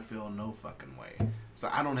the NFL no fucking way. So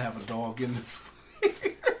I don't have a dog in this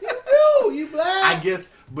fight. You black. I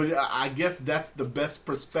guess that's the best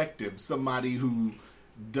perspective. Somebody who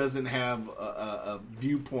doesn't have a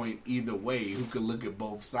viewpoint either way, who can look at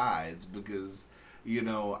both sides, because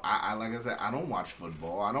I like I said, I don't watch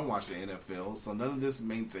football. I don't watch the NFL, so none of this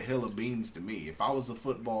means a hill of beans to me. If I was a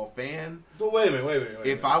football fan, but wait a minute.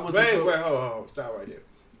 If I was hold on, stop right there.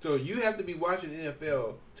 So you have to be watching the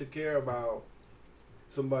NFL to care about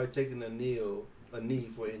somebody taking a knee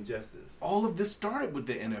for injustice. All of this started with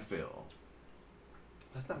the NFL.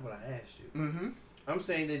 That's not what I asked you. Mm-hmm. I'm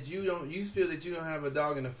saying that you feel that you don't have a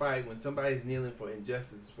dog in the fight when somebody's kneeling for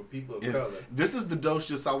injustice for people of color. This is the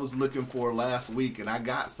dose I was looking for last week, and I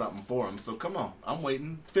got something for him. So come on, I'm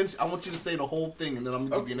waiting. Finish. I want you to say the whole thing, and then I'm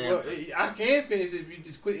gonna give you an answer. I can finish if you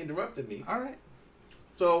just quit interrupting me. All right.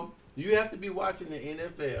 So you have to be watching the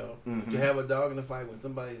NFL to have a dog in the fight when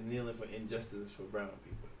somebody's kneeling for injustice for brown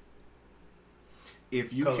people.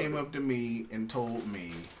 If you came up to me and told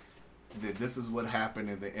me that this is what happened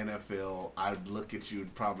in the NFL, I'd look at you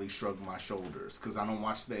and probably shrug my shoulders because I don't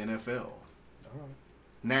watch the NFL. All right.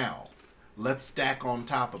 Now, let's stack on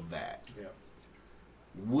top of that. Yeah.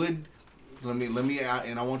 Let me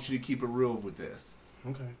and I want you to keep it real with this.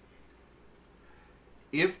 Okay.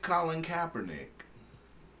 If Colin Kaepernick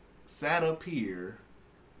sat up here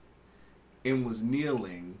and was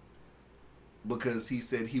kneeling because he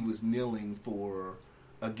said he was kneeling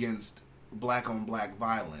against black on black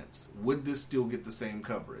violence, would this still get the same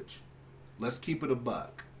coverage? Let's keep it a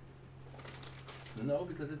buck. No,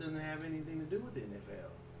 because it doesn't have anything to do with the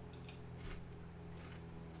NFL.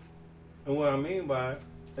 And what I mean by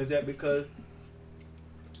is that because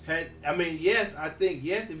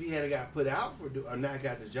if he had got put out for or not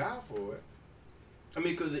got the job for it. I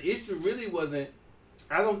mean, because the issue really wasn't.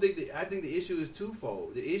 I think the issue is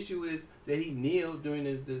twofold. The issue is that he kneeled during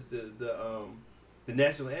the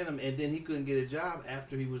national anthem, and then he couldn't get a job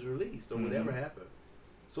after he was released or whatever happened.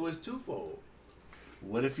 So it's twofold.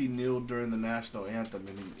 What if he kneeled during the national anthem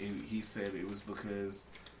and he said it was because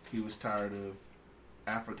he was tired of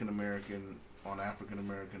African American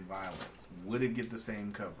violence? Would it get the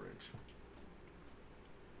same coverage?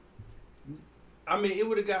 I mean, it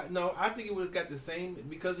would have got I think it would have got the same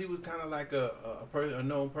because he was kind of like a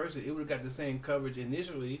known person. It would have got the same coverage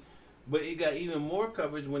initially, but it got even more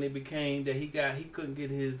coverage when it became that he couldn't get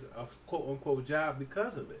his quote unquote job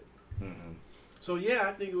because of it. Mm-hmm. So yeah,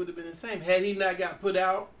 I think it would have been the same had he not got put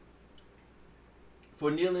out. for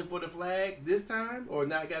kneeling for the flag this time or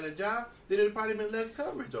not got a job, then it would probably been less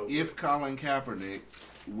coverage over If it. Colin Kaepernick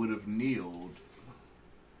would have kneeled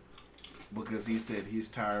because he said he's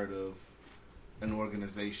tired of an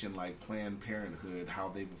organization like Planned Parenthood, how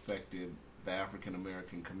they've affected the African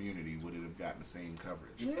American community, would it have gotten the same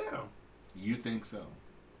coverage? Yeah. You think so?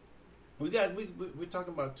 We're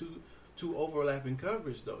talking about two overlapping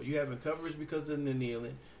coverage though. You having coverage because of the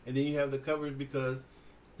kneeling, and then you have the coverage because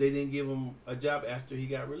they didn't give him a job after he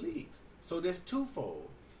got released. So that's twofold.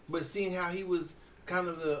 But seeing how he was kind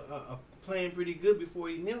of playing pretty good before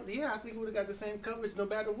he knelt, yeah, I think he would have got the same coverage no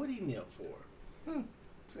matter what he knelt for.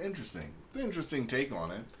 It's interesting. It's an interesting take on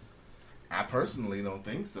it. I personally don't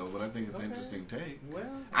think so, but I think it's an interesting take. Well,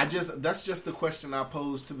 That's just the question I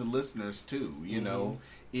pose to the listeners too. You know,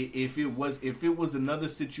 if it was another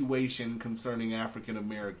situation concerning African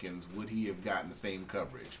Americans, would he have gotten the same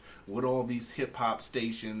coverage? Would all these hip hop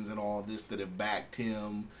stations and all this that have backed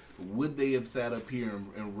him, would they have sat up here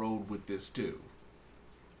and rode with this too,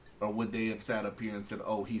 or would they have sat up here and said,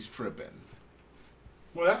 "Oh, he's tripping"?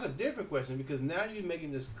 well, that's a different question because now you're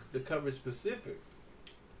making the coverage specific.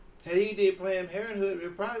 Had he did Planned Parenthood,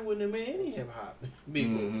 it probably wouldn't have been any hip hop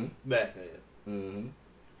people back then. Mm-hmm.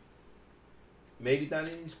 Maybe not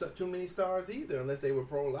too many stars either, unless they were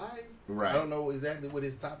pro-life. Right. I don't know exactly what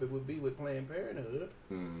his topic would be with Planned Parenthood.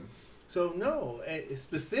 Mm-hmm. So no,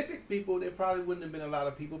 specific people, there probably wouldn't have been a lot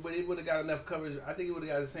of people, but it would have got enough coverage. I think it would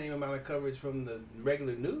have got the same amount of coverage from the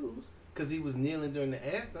regular news because he was kneeling during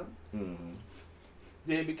the anthem. Mm-hmm.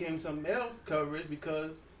 Then it became some else coverage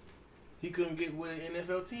because he couldn't get with an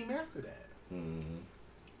NFL team after that. Mm-hmm.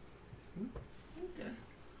 Okay.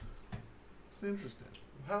 It's interesting.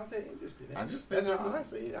 How's that interesting? I just think that's it's- how I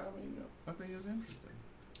see it. I mean, I think it's interesting.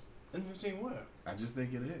 interesting what? I just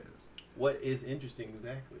think it is. What is interesting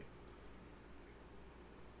exactly?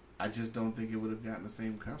 I just don't think it would have gotten the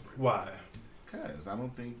same coverage. Why? Because I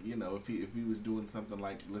don't think, you know, if he was doing something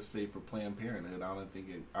like, let's say, for Planned Parenthood, I don't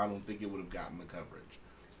think it would have gotten the coverage.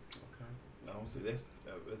 Okay. I don't see that's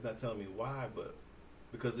not telling me why, but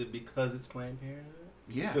because it's Planned Parenthood.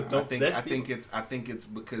 Yeah, 'Cause I think it's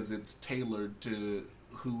because it's tailored to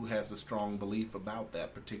who has a strong belief about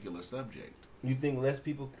that particular subject. You think less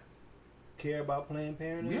people care about Planned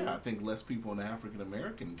Parenthood? Yeah, I think less people in the African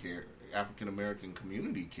American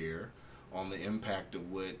community care on the impact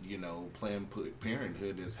of what, you know, Planned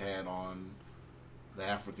Parenthood has had on the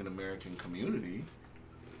African American community.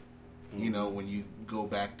 You know, when you go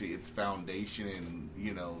back to its foundation and,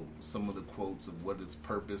 you know, some of the quotes of what its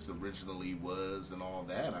purpose originally was and all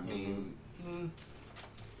that, I mean,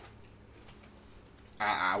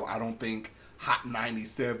 I don't think Hot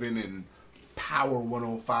 97 and Power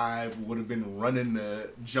 105 would have been running to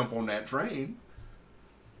jump on that train.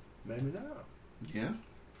 Maybe not. Yeah.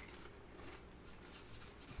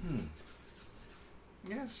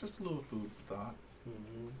 Yeah, it's just a little food for thought.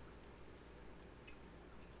 Mm-hmm.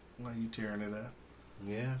 Why are you tearing it up?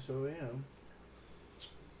 Yeah, sure am.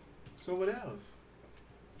 So what else?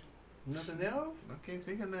 Nothing else? I can't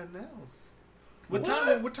think of nothing else. What?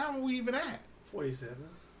 What time are we even at? 47.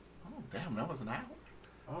 Oh, damn, that was an hour.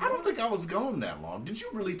 All I don't right. think I was gone that long. Did you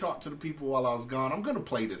really talk to the people while I was gone? I'm going to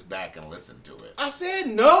play this back and listen to it. I said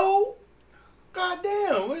no. God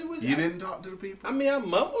damn. You didn't talk to the people? I mean, I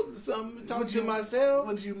mumbled something, talking to myself.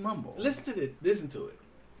 What did you mumble? Listen to it.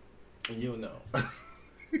 And you'll know.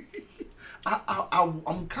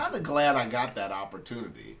 I'm kind of glad I got that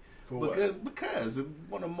opportunity. For what? Because I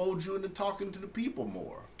want to mold you into talking to the people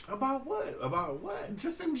more. About what? About what?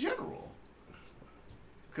 Just in general.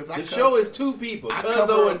 Because The show is two people,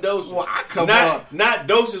 Cuzzo and Dosha. Well, I cover not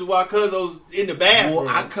Dosha's while Cuzzo's in the bathroom. Well,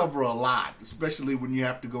 I cover a lot, especially when you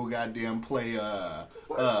have to go goddamn play.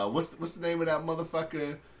 What's the name of that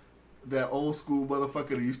motherfucker? That old school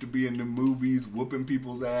motherfucker that used to be in the movies, whooping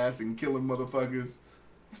people's ass and killing motherfuckers.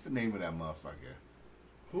 What's the name of that motherfucker?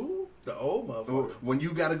 Who? The old motherfucker. When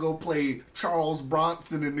you got to go play Charles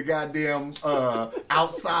Bronson in the goddamn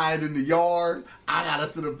outside in the yard, I got to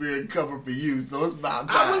sit up here and cover for you. So it's about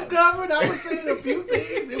time. I was covered. I was saying a few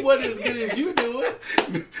things. It wasn't as good as you do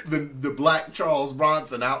it. the black Charles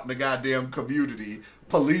Bronson out in the goddamn community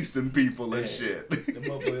policing people and shit.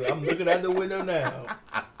 I'm looking out the window now.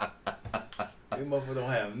 Them motherfuckers don't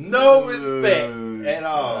have no respect at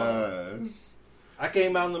all. Gosh. I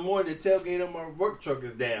came out in the morning to tailgate on my work truck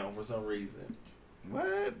is down for some reason.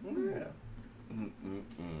 What? Yeah.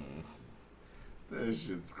 That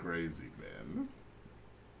shit's crazy, man.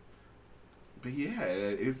 But yeah,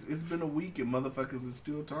 it's been a week and motherfuckers is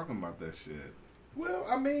still talking about that shit. Well,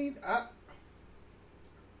 I mean,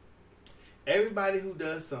 everybody who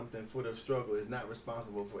does something for the struggle is not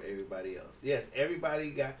responsible for everybody else. Yes, everybody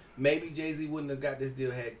got. Maybe Jay-Z wouldn't have got this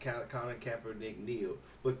deal had Colin Kaepernick kneel,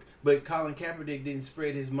 but Colin Kaepernick didn't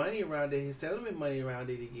spread his money around, his settlement money around.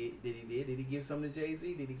 Did he give some to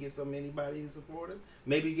Jay-Z? Did he give some to anybody who supported him?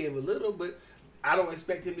 Maybe he gave a little, but I don't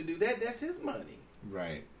expect him to do that. That's his money.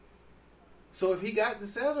 Right. So if he got the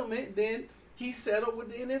settlement, then he settled with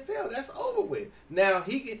the NFL. That's over with. Now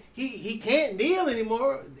he can't kneel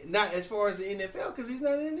anymore. Not as far as the NFL, because he's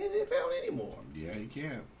not in the NFL anymore. Yeah, he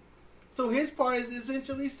can't. So his part is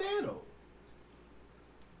essentially settled.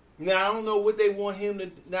 Now I don't know what they want him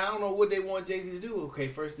to. Now I don't know what they want Jay-Z to do. Okay,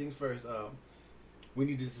 first things first. We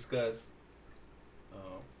need to discuss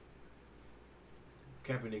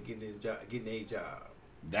Kaepernick getting a job.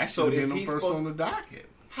 That should have been the first on the docket.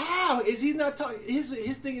 How is he not talking?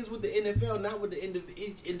 His thing is with the NFL, not with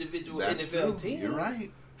each individual NFL team. You're right.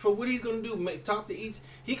 For what he's going to do, talk to each.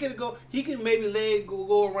 He can maybe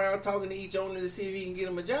go around talking to each owner to see if he can get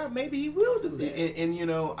him a job. Maybe he will do that. And you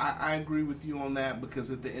know, I agree with you on that, because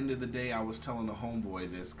at the end of the day, I was telling a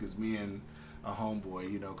homeboy this, because me and a homeboy,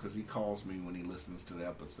 you know, because he calls me when he listens to the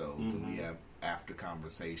episodes, and we have after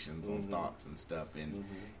conversations on thoughts and stuff,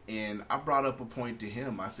 and I brought up a point to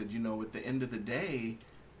him. I said, you know, at the end of the day,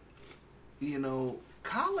 you know,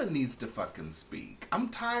 Colin needs to fucking speak. I'm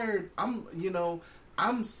tired.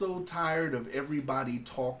 I'm so tired of everybody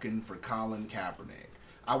talking for Colin Kaepernick.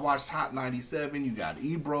 I watched Hot 97. You got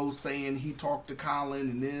Ebro saying he talked to Colin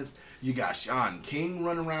and this. You got Sean King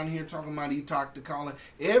running around here talking about he talked to Colin.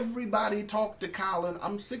 Everybody talked to Colin.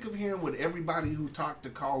 I'm sick of hearing what everybody who talked to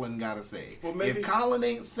Colin got to say. Well, if Colin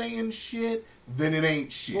ain't saying shit, then it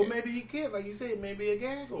ain't shit. Well, maybe he can't. Like you said, maybe a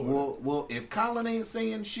gag order. Well, if Colin ain't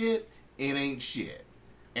saying shit, it ain't shit.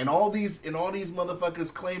 And all these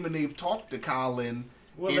motherfuckers claiming they've talked to Colin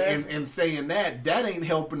and saying that ain't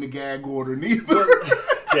helping the gag order neither.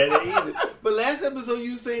 That ain't either. But last episode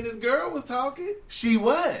you saying this girl was talking? She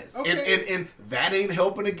was. Okay. And that ain't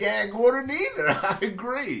helping the gag order neither. I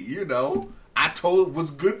agree, you know. I told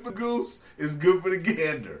what's good for goose is good for the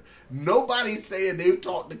gander. Nobody's saying they've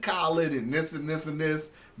talked to Colin and this and this and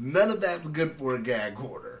this. None of that's good for a gag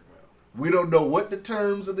order. We don't know what the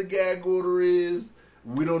terms of the gag order is.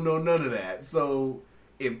 We don't know none of that. So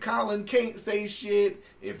if Colin can't say shit,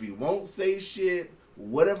 if he won't say shit,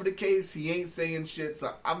 whatever the case, he ain't saying shit,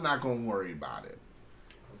 so I'm not going to worry about it.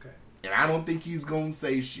 Okay. And I don't think he's going to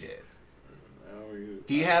say shit.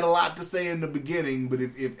 He had a lot to say in the beginning, but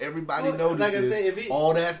if everybody notices, like I say,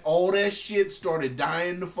 all that shit started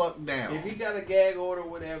dying the fuck down. If he got a gag order,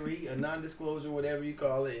 whatever, a non-disclosure, whatever you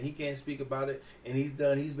call it, and he can't speak about it, and he's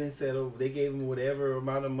been settled, they gave him whatever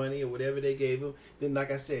amount of money or whatever they gave him, then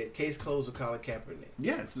like I said, case closed with Colin Kaepernick.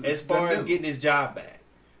 Yes. As far as getting his job back.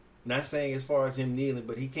 Not saying as far as him kneeling,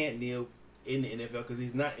 but he can't kneel in the NFL because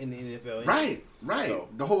he's not in the NFL anymore. Right. So,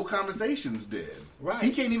 the whole conversation's dead. Right.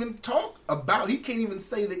 He can't even he can't even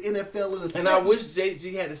say the NFL in a sentence. And I wish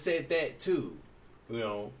Jay-Z had said that too.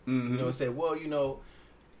 You know, said, well, you know,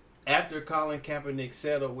 after Colin Kaepernick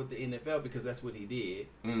settled with the NFL, because that's what he did,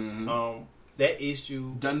 that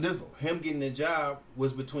issue, done dizzle. Him getting a job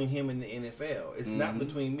was between him and the NFL. It's not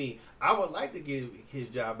between me. I would like to get his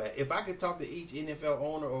job back. If I could talk to each NFL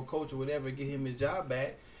owner or coach or whatever, get him his job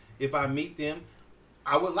back, if I meet them,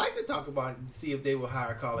 I would like to talk about see if they will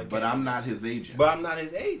hire Colin Kaepernick. But I'm not his agent.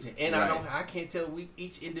 And I can't tell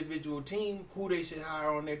each individual team who they should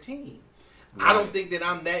hire on their team. Right. I don't think that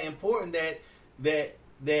I'm that important that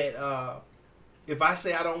if I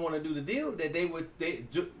say I don't want to do the deal, that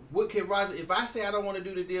if I say I don't want to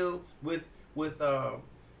do the deal with the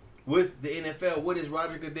NFL, what is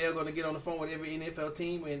Roger Goodell going to get on the phone with every NFL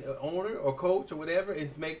team and owner or coach or whatever and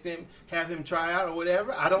have him try out or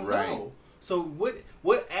whatever? I don't know. So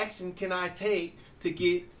what action can I take to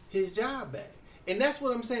get his job back? And that's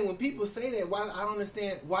what I'm saying. When people say that, I don't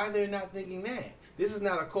understand why they're not thinking that. This is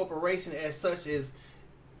not a corporation as such as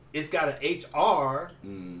it's got an HR.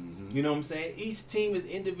 You know what I'm saying? Each team is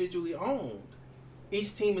individually owned.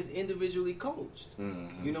 Each team is individually coached.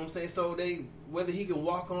 You know what I'm saying? So whether he can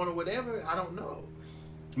walk on or whatever, I don't know.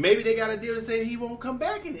 Maybe they got a deal to say he won't come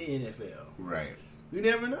back in the NFL. Right. You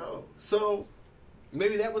never know. So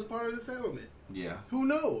maybe that was part of the settlement. Yeah. Who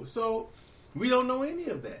knows? So we don't know any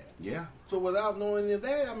of that. Yeah. So without knowing any of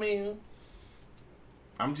that, I mean,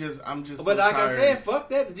 I'm just. But like tired. I said, fuck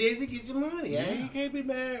that. Jay-Z gets your money. Yeah. You can't be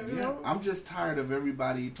mad. You know. I'm just tired of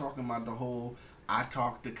everybody talking about the whole. I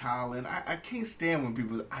talked to Colin. I can't stand when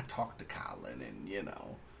people. I talked to Colin, and you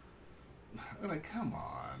know, like, come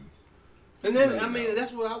on. And then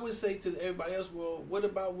that's what I would say to everybody else. Well, what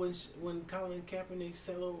about when Colin Kaepernick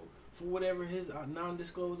settled for whatever his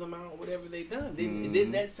non-disclosed amount, whatever they done.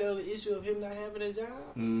 Didn't that settle the issue of him not having a job?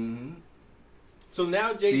 Mm-hmm. So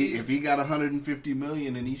now Jay-Z, if he got $150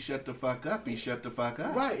 million and he shut the fuck up, he shut the fuck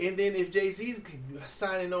up. right? And then if Jay-Z's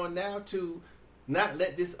signing on now to not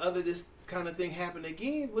let this kind of thing happen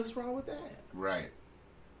again, what's wrong with that? Right.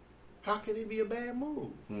 How could it be a bad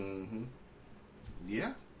move? Mm-hmm.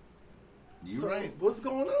 Yeah. You're So, right. what's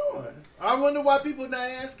going on? I wonder why people not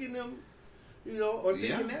asking them, or thinking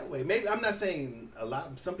Yeah. that way. Maybe I'm not saying a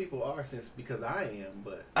lot. Some people are, because I am,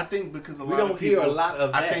 but I think because we don't hear a lot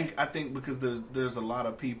of that. I think because there's a lot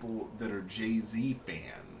of people that are Jay-Z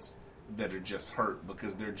fans that are just hurt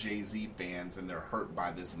because they're Jay-Z fans and they're hurt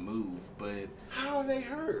by this move. But How are they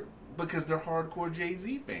hurt? because they're hardcore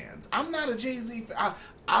Jay-Z fans. I'm not a Jay-Z fan.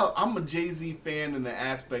 I'm a Jay-Z fan in the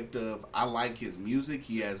aspect of I like his music.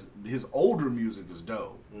 His older music is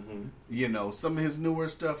dope. Mm-hmm. Some of his newer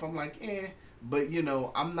stuff I'm like, eh. But,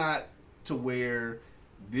 I'm not to where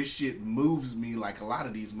this shit moves me like a lot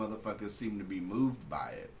of these motherfuckers seem to be moved by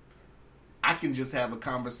it. I can just have a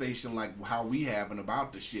conversation like how we having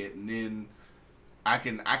about the shit, and then I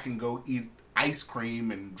can go eat ice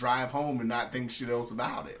cream and drive home and not think shit else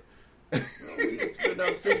about it.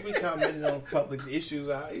 Since we commented on public issues,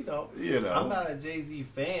 I'm not a Jay-Z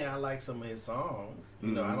fan. I like some of his songs.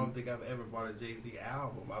 I don't think I've ever bought a Jay-Z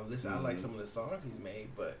album. I like some of the songs he's made,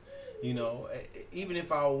 but even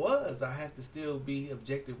if I was, I have to still be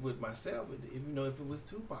objective with myself. If it was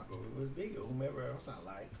Tupac or if it was Biggie or whomever else I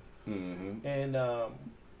like, and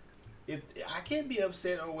if I can't be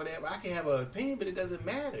upset or whatever, I can have an opinion, but it doesn't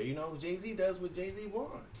matter. Jay-Z does what Jay-Z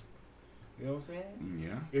wants. You know what I'm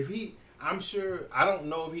saying? Yeah. I'm sure, I don't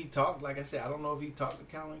know if he talked, like I said, I don't know if he talked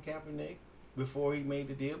to Colin Kaepernick before he made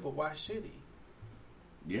the deal, but why should he?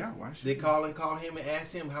 Yeah, why should They he? call him and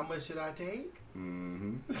ask him, how much should I take?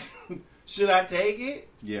 Mm-hmm. Should I take it?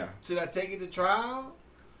 Yeah. Should I take it to trial?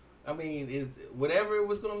 I mean, is whatever it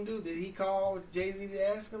was going to do, did he call Jay-Z to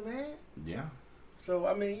ask him that? Yeah. So,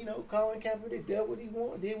 I mean, Colin Kaepernick did what he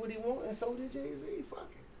wanted, and so did Jay-Z.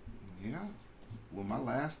 Fuck it. Yeah. Well, my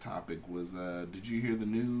last topic was, did you hear the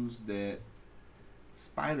news that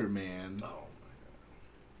Spider-Man... Oh, my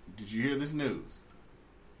God. Did you hear this news?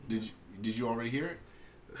 Did you already hear it?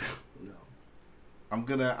 No. I'm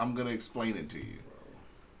gonna explain it to you.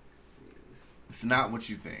 Jeez. It's not what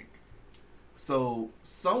you think. So,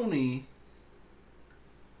 Sony...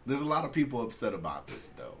 There's a lot of people upset about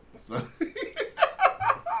this, though.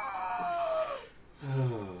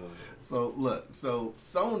 So look,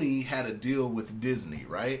 Sony had a deal with Disney,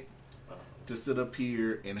 right? To sit up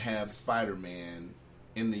here and have Spider-Man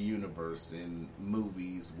in the universe in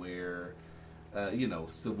movies where,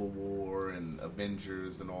 Civil War and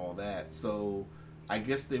Avengers and all that. So I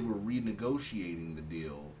guess they were renegotiating the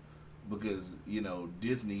deal because,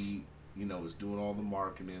 Disney, was doing all the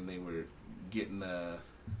marketing. They were getting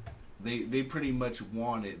they pretty much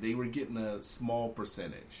they were getting a small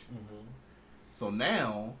percentage. Mm-hmm. So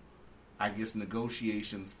now, I guess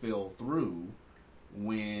negotiations fell through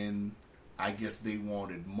when I guess they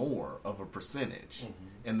wanted more of a percentage.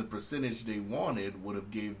 Mm-hmm. And the percentage they wanted would have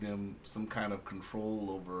gave them some kind of control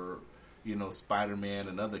over, Spider-Man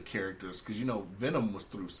and other characters. Because, Venom was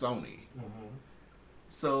through Sony. Mm-hmm.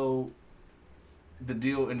 So the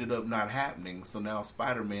deal ended up not happening. So now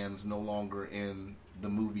Spider-Man's no longer in the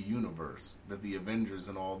movie universe that the Avengers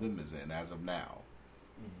and all them is in as of now.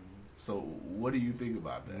 So, what do you think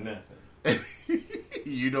about that? Nothing.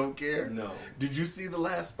 You don't care? No. Did you see the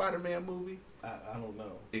last Spider-Man movie? I don't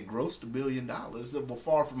know. It grossed $1 billion. It was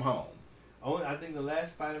Far From Home. I think the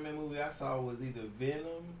last Spider-Man movie I saw was either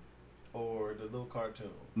Venom or the little cartoon.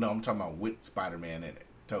 No, I'm talking about with Spider-Man in it.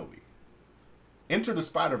 Toby. Enter the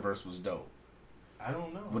Spider-Verse was dope. I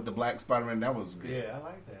don't know. With the black Spider-Man, that was good. Yeah, I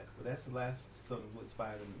like that. But that's the last something with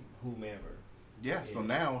Spider-Man, whomever. Yeah, so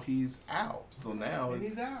now he's out. So now and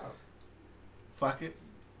it's... he's out. Fuck it.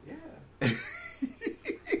 Yeah.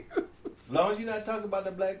 As long as you're not talking about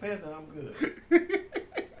the Black Panther, I'm good.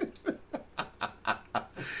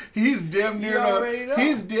 He's damn near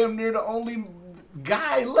the only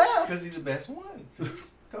guy left. Because he's the best one.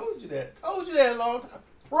 Told you that a long time.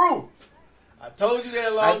 Proof. I told you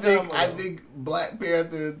that a long time ago. I think Black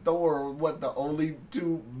Panther and Thor are the only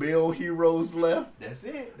two male heroes left. That's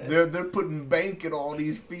it. They're putting bank in all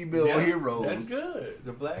these female heroes. That's good.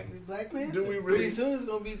 The Black Panther. Do we really? Pretty soon it's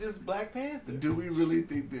gonna be this Black Panther. Do we really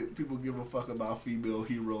think that people give a fuck about female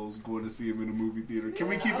heroes going to see them in a movie theater? Can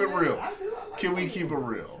we keep it real? I do. I Can we keep it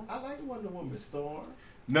real? I like Wonder Woman Storm.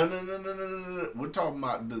 No. We're talking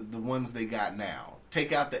about the ones they got now.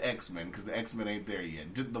 Take out the X-Men because the X-Men ain't there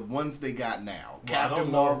yet. The ones they got now. Well,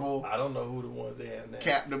 Captain Marvel. I don't know who the ones they have now.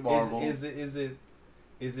 Captain Marvel. Is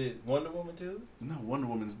it Wonder Woman too? No, Wonder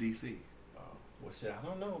Woman's DC. Oh, well, shit, I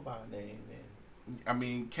don't know about a name then. I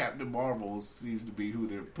mean, Captain Marvel seems to be who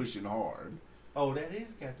they're pushing hard. Oh, that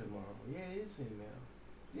is Captain Marvel. Yeah, it is female.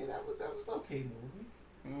 Yeah, that was okay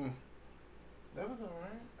movie. That was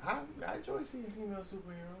alright. I enjoy seeing female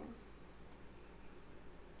superheroes.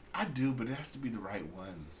 I do, but it has to be the right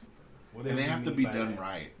ones. Whatever And they you have to mean be by done that.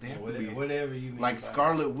 right. They have whatever, to be whatever you mean. like by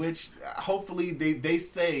Scarlet Witch. Hopefully, they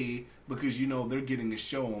say because they're getting a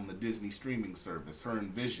show on the Disney streaming service. Her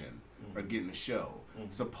and Vision are getting a show.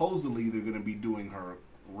 Mm-hmm. Supposedly, they're going to be doing her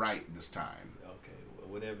right this time. Okay, well,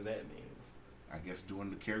 whatever that means. I guess doing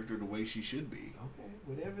the character the way she should be. Okay,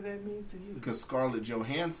 whatever that means to you. Because Scarlett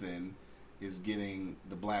Johansson is getting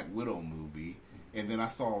the Black Widow movie. And then I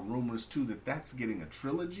saw rumors, too, that that's getting a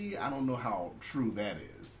trilogy. I don't know how true that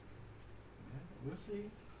is. Yeah, we'll see.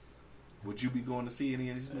 Would you be going to see any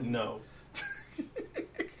of these movies? No.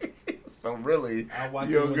 So really, I watch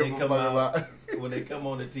you them don't when they give a come fuck out, about... when they come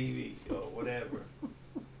on the TV or whatever.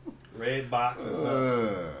 Red box or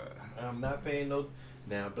something. I'm not paying no...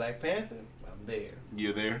 Now, Black Panther, I'm there.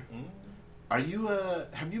 You're there? Mm-hmm. Are you,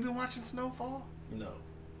 have you been watching Snowfall? No.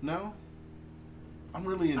 No? I'm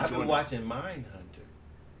really enjoying I've been it. watching Mindhunter.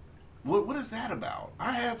 What is that about?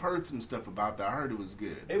 I have heard some stuff about that. I heard it was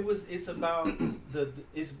good. It's about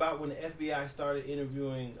it's about when the FBI started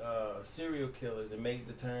interviewing serial killers and made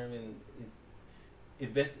the term and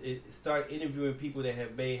it started interviewing people that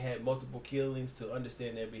have had multiple killings to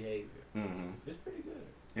understand their behavior. Mm-hmm. It's pretty good.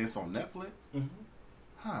 And it's on Netflix? Mm-hmm.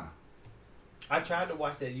 Huh. I tried to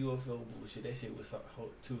watch that UFO bullshit. That shit was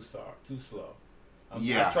too slow.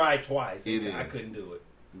 Yeah. I tried twice. It I is. couldn't do it.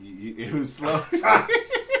 It was slow.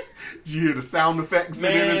 Did you hear the sound effects in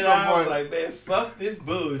it Man, at some I point? was like, man, fuck this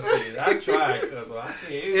bullshit. I tried because I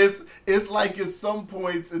can't. It's like at some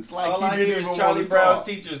points it's like All he I didn't hear even is Charlie want to Brown's talk.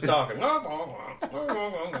 teachers talking.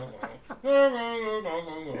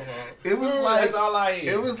 It was like That's all I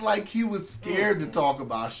hear. It was like he was scared to talk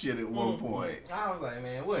about shit at one point. I was like,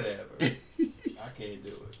 man, whatever. I can't do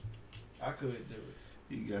it. I couldn't do it.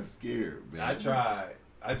 He got scared, man. I tried.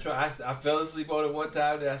 I fell asleep on it one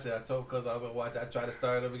time. Then I told because I was gonna watch. I tried to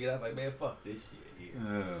start it up again. I was like, man, fuck this shit here.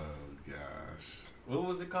 Oh gosh. What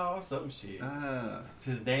was it called? Some shit.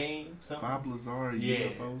 His name? Something. Bob Lazar, Yeah.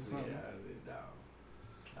 UFO, something. Yeah,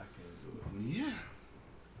 I can't do it. Yeah.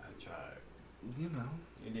 I tried. You know.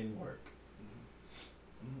 It didn't work.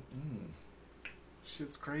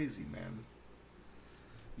 Shit's crazy, man.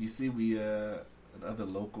 You see, we in other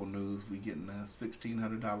local news, we getting a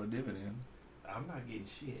 $1,600 dividend. I'm not getting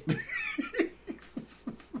shit.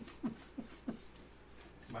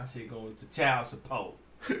 My shit going to child support.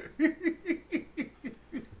 I ain't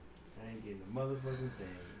getting a motherfucking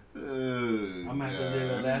thing. I'm gonna have to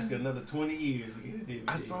live in Alaska another 20 years to get a dividend.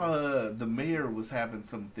 I saw the mayor was having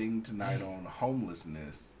something tonight on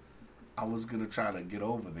homelessness. I was gonna try to get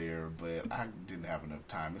over there, but I didn't have enough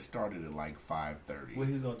time. It started at like 5:30. Well,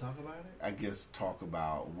 he was gonna talk about it. I guess talk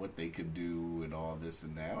about what they could do and all this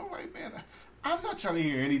and that. I'm like, man, I'm not trying to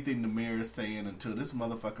hear anything the mayor is saying until this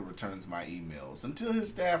motherfucker returns my emails. Until his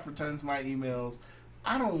staff returns my emails,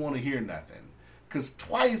 I don't want to hear nothing. Because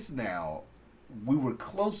twice now, we were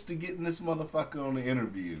close to getting this motherfucker on the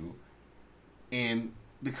interview, and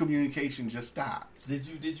the communication just stopped. Did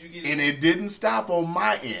you get? And it didn't stop on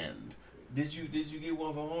my end. Did you get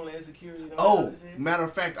one from Homeland Security? And all Oh, that shit? matter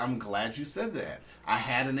of fact, I'm glad you said that. I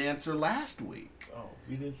had an answer last week. Oh,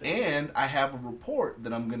 you didn't say. And I have a report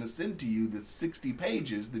that I'm going to send to you that's 60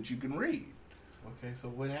 pages that you can read. Okay, so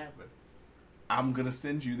what happened? I'm going to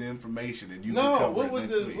send you the information and you No, can cover what it was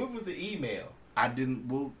next week. what was the email? I didn't.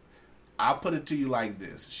 Well, I'll put it to you like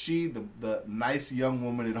this. She, the nice young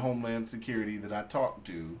woman at Homeland Security that I talked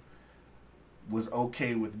to, was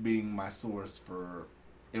okay with being my source for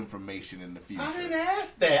information in the future. I didn't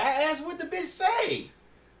ask that. I asked what the bitch say.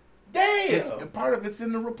 Damn. Part of it's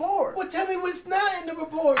in the report. Well, tell me what's not in the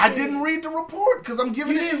report. I then. didn't read the report because I'm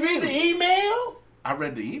giving You it to didn't read you. the email? I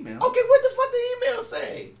read the email. Okay, what the fuck the email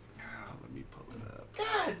say? Let me pull it up.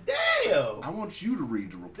 God damn. I want you to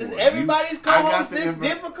read the report. Is everybody's I got co-host the this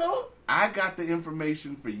difficult? I got the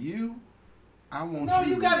information for you. I want No, you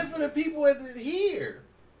you to got read it for the people here.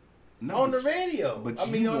 No, On the but- radio. But I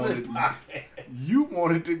mean, you on the wanted, podcast. you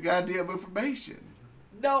wanted the goddamn information.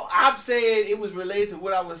 No, I'm saying it was related to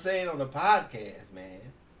what I was saying on the podcast, man.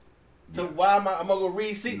 So why am I'm gonna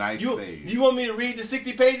read? Nice save. You want me to read the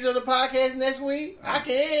 60 pages of the podcast next week? I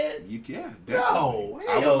can. You can. Definitely. No,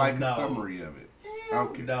 I would like no. a summary of it. Hell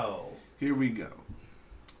Okay. no. Here we go.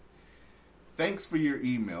 Thanks for your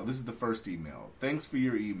email. This is the first email. Thanks for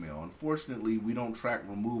your email. Unfortunately, we don't track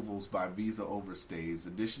removals by visa overstays.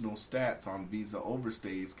 Additional stats on visa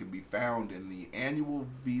overstays can be found in the annual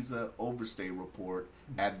visa overstay report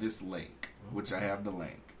at this link, which I have the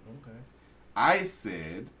link. Okay. I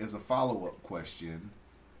said, as a follow-up question,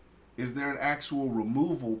 is there an actual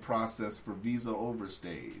removal process for visa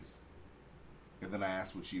overstays? And then I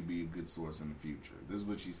asked, would she be a good source in the future? This is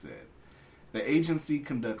what she said. The agency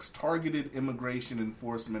conducts targeted immigration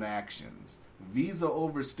enforcement actions. Visa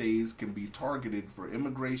overstays can be targeted for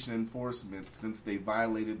immigration enforcement since they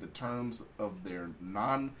violated the terms of their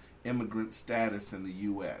non-immigrant status in the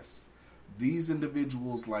U.S. These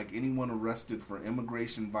individuals, like anyone arrested for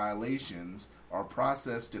immigration violations, are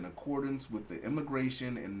processed in accordance with the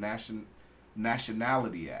Immigration and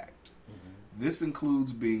Nationality Act. This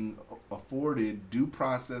includes being afforded due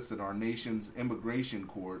process in our nation's immigration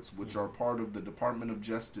courts, which are part of the Department of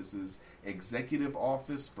Justice's Executive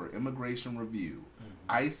Office for Immigration Review.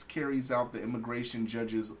 ICE carries out the immigration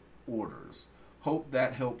judge's orders. Hope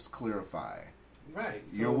that helps clarify. Right.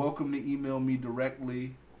 So, You're welcome to email me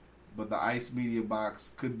directly, but the ICE media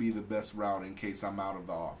box could be the best route in case I'm out of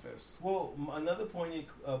the office. Well, another point.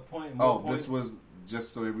 This was,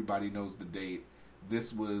 just so everybody knows the date,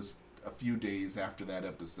 this was a few days after that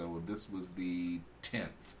episode. This was the 10th.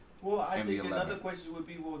 Well, I and think the another 11th. question would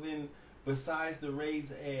be, well, then, besides the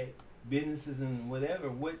raids at businesses and whatever,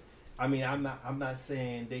 what? I mean, I'm not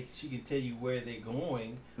saying she can tell you where they're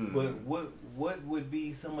going, but what would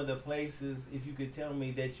be some of the places, if you could tell me,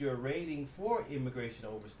 that you're rating for immigration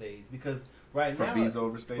overstays? Because right now, For visa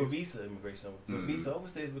overstays? for visa immigration for visa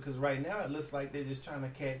overstays, because right now it looks like they're just trying to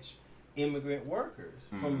catch immigrant workers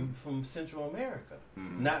from Central America,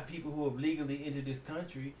 not people who have legally entered this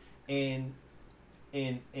country and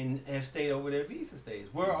have stayed over their visa stays.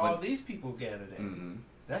 Where are all these people gathered at?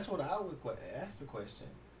 That's what I would ask the question.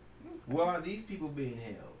 Where are these people being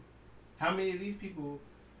held? How many of these people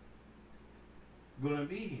gonna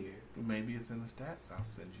be here? Maybe it's in the stats. I'll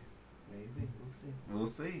send you. Maybe. We'll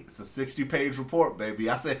see. It's a 60-page report, baby.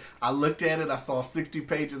 I looked at it. I saw 60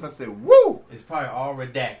 pages. I said, woo! It's probably all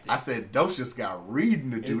redacted. I said, Docious got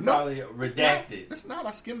reading to do. It's probably redacted. It's not.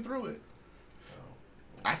 I skimmed through it. Oh,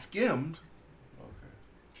 I skimmed.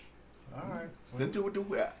 okay. All right. Sent it with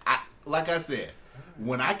the... like I said,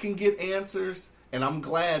 when I can get answers... And I'm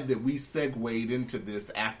glad that we segued into this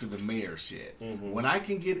after the mayor shit. When I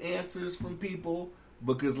can get answers from people,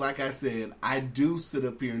 because like I said, I do sit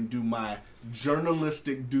up here and do my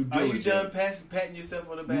journalistic due diligence. Are you done patting yourself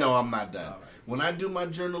on the back? No, I'm not done. All right. When I do my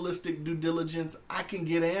journalistic due diligence, I can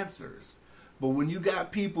get answers. But when you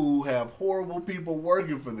got people who have horrible people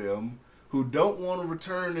working for them, who don't want to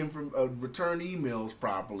return emails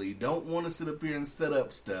properly, don't want to sit up here and set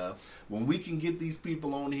up stuff, when we can get these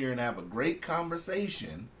people on here and have a great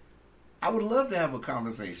conversation, I would love to have a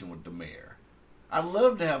conversation with the mayor. I'd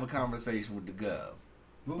love to have a conversation with the gov.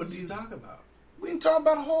 What would you talk about? We can talk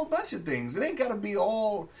about a whole bunch of things. It ain't gotta be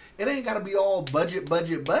all budget.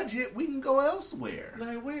 We can go elsewhere.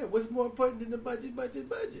 Like where? What's more important than the budget?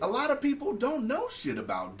 A lot of people don't know shit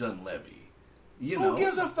about Dunleavy. Who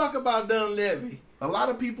gives a fuck about Dunleavy? A lot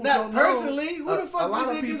of people Not don't personally. know. Who the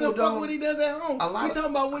fuck gives a fuck what he does at home? We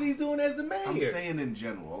talking about what he's doing as the mayor. I'm saying in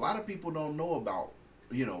general. A lot of people don't know about,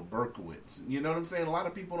 Berkowitz. You know what I'm saying? A lot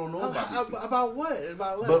of people don't know about these people. About what?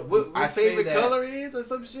 About But what I say favorite that- color is or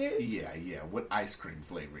some shit? Yeah. What ice cream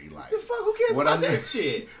flavor he likes. The fuck? Who cares about that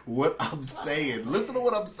shit? What I'm saying. Listen to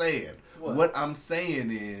what I'm saying. What I'm saying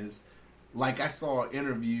is, like I saw an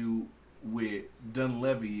interview with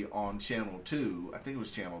Dunleavy on Channel 2. I think it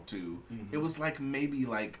was Channel 2. It was maybe a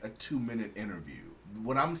 2-minute interview.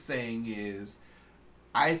 What I'm saying is,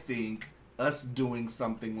 I think us doing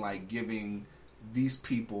something like giving these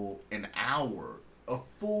people an hour, a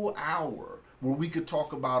full hour, where we could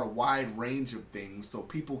talk about a wide range of things so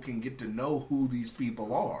people can get to know who these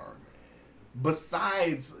people are.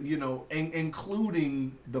 Besides,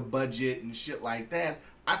 including the budget and shit like that,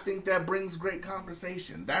 I think that brings great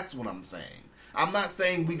conversation. That's what I'm saying. I'm not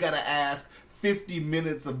saying we gotta ask 50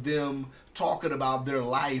 minutes of them talking about their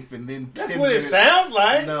life and then 10 That's what minutes. it sounds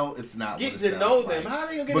like. No, it's not. Get what it to know sounds them. like. How are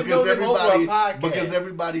they gonna get to know them over a podcast? Because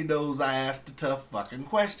everybody knows I asked the tough fucking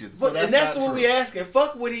questions. So And that's not what true. we asking.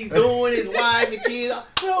 Fuck what he's doing, his wife and kids.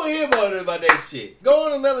 We don't hear about that shit. Go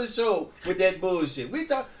on another show with that bullshit.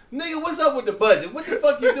 Nigga, what's up with the budget? What the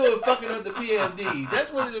fuck you doing fucking up the PMDs?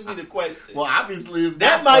 That's what it would be the question. Well, obviously, it's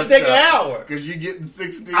that not might take an hour. Because you're getting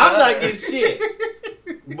 60. I'm not getting shit.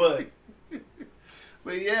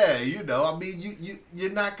 But yeah, you know, I mean, you're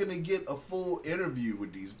not going to get a full interview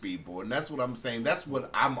with these people. And that's what I'm saying. That's what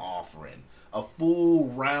I'm offering. A full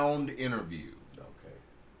round interview. Okay.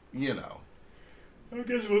 You know. I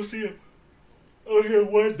guess we'll see him on here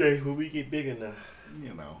one day when we get big enough.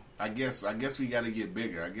 You know. I guess we got to get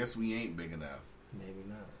bigger. I guess we ain't big enough. Maybe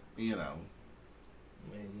not. You know.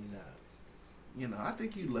 Maybe not. You know, I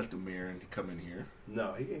think you'd let the mayor come in here.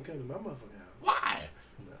 No, he can't come to my motherfucking house. Why?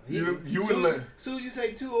 No, You wouldn't let... Soon as you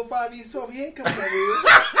say 205 East 12, he ain't coming over here.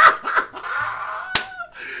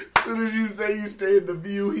 Soon as you say you stay in the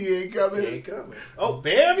View, he ain't coming. He ain't coming. Oh,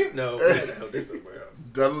 Fairview? No, this somewhere else.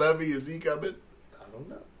 Dunleavy, is he coming? I don't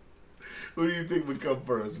know. Who do you think would come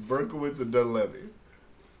first, Berkowitz or Dunleavy?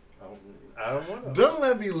 I don't want to.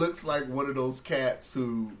 Dunleavy looks like one of those cats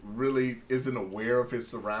who really isn't aware of his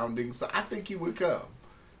surroundings, so I think he would come.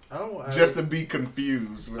 I don't want just to be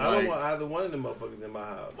confused. I don't want either one of them motherfuckers in my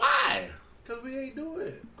house. Why? Because we ain't doing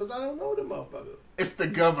it. Because I don't know the motherfucker. It's the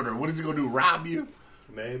governor. What is he going to do, rob you?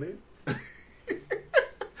 Maybe.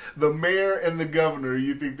 The mayor and the governor,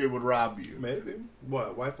 you think they would rob you? Maybe.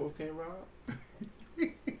 What, white folks can't rob?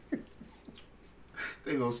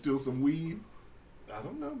 They going to steal some weed? I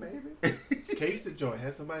don't know, maybe. Case the joint.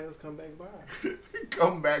 Have somebody else come back by.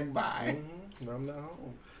 Come back by. Mm-hmm. I'm not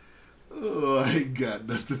home. Oh, I ain't got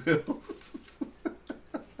nothing else.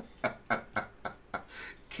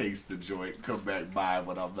 Case the joint. Come back by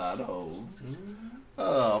when I'm not home. Mm-hmm.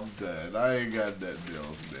 Oh, I'm done. I ain't got nothing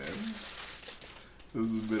else, man.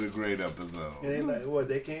 This has been a great episode. It ain't like, what,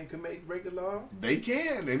 they can't break the law? They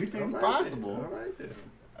can. Anything's All right possible. Then. All right, then.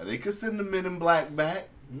 They could send the Men in Black back.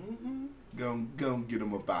 Mm-hmm. Go get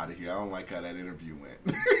them up out of here. I don't like how that interview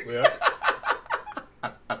went. Well,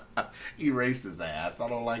 erase his ass. I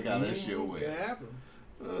don't like how that shit went. Can happen.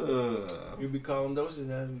 You be calling those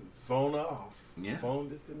and phone off. Yeah. Phone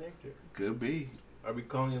disconnected. Could be. Or be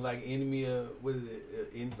calling you like enemy of, what is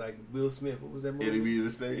it, like Will Smith. What was that movie? Enemy of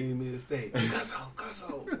the State. Enemy of the State.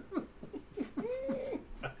 Cuzzo.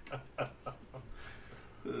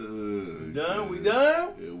 Done? We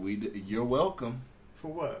done? You're welcome. For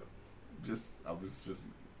what? I was just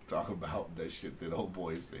talking about that shit that old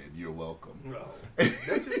boy said. You're welcome. No.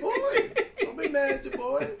 That's your boy. Don't be mad at your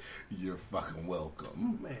boy. You're fucking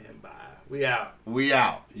welcome. Man, bye. We out. We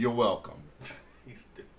out. You're welcome. He's stupid.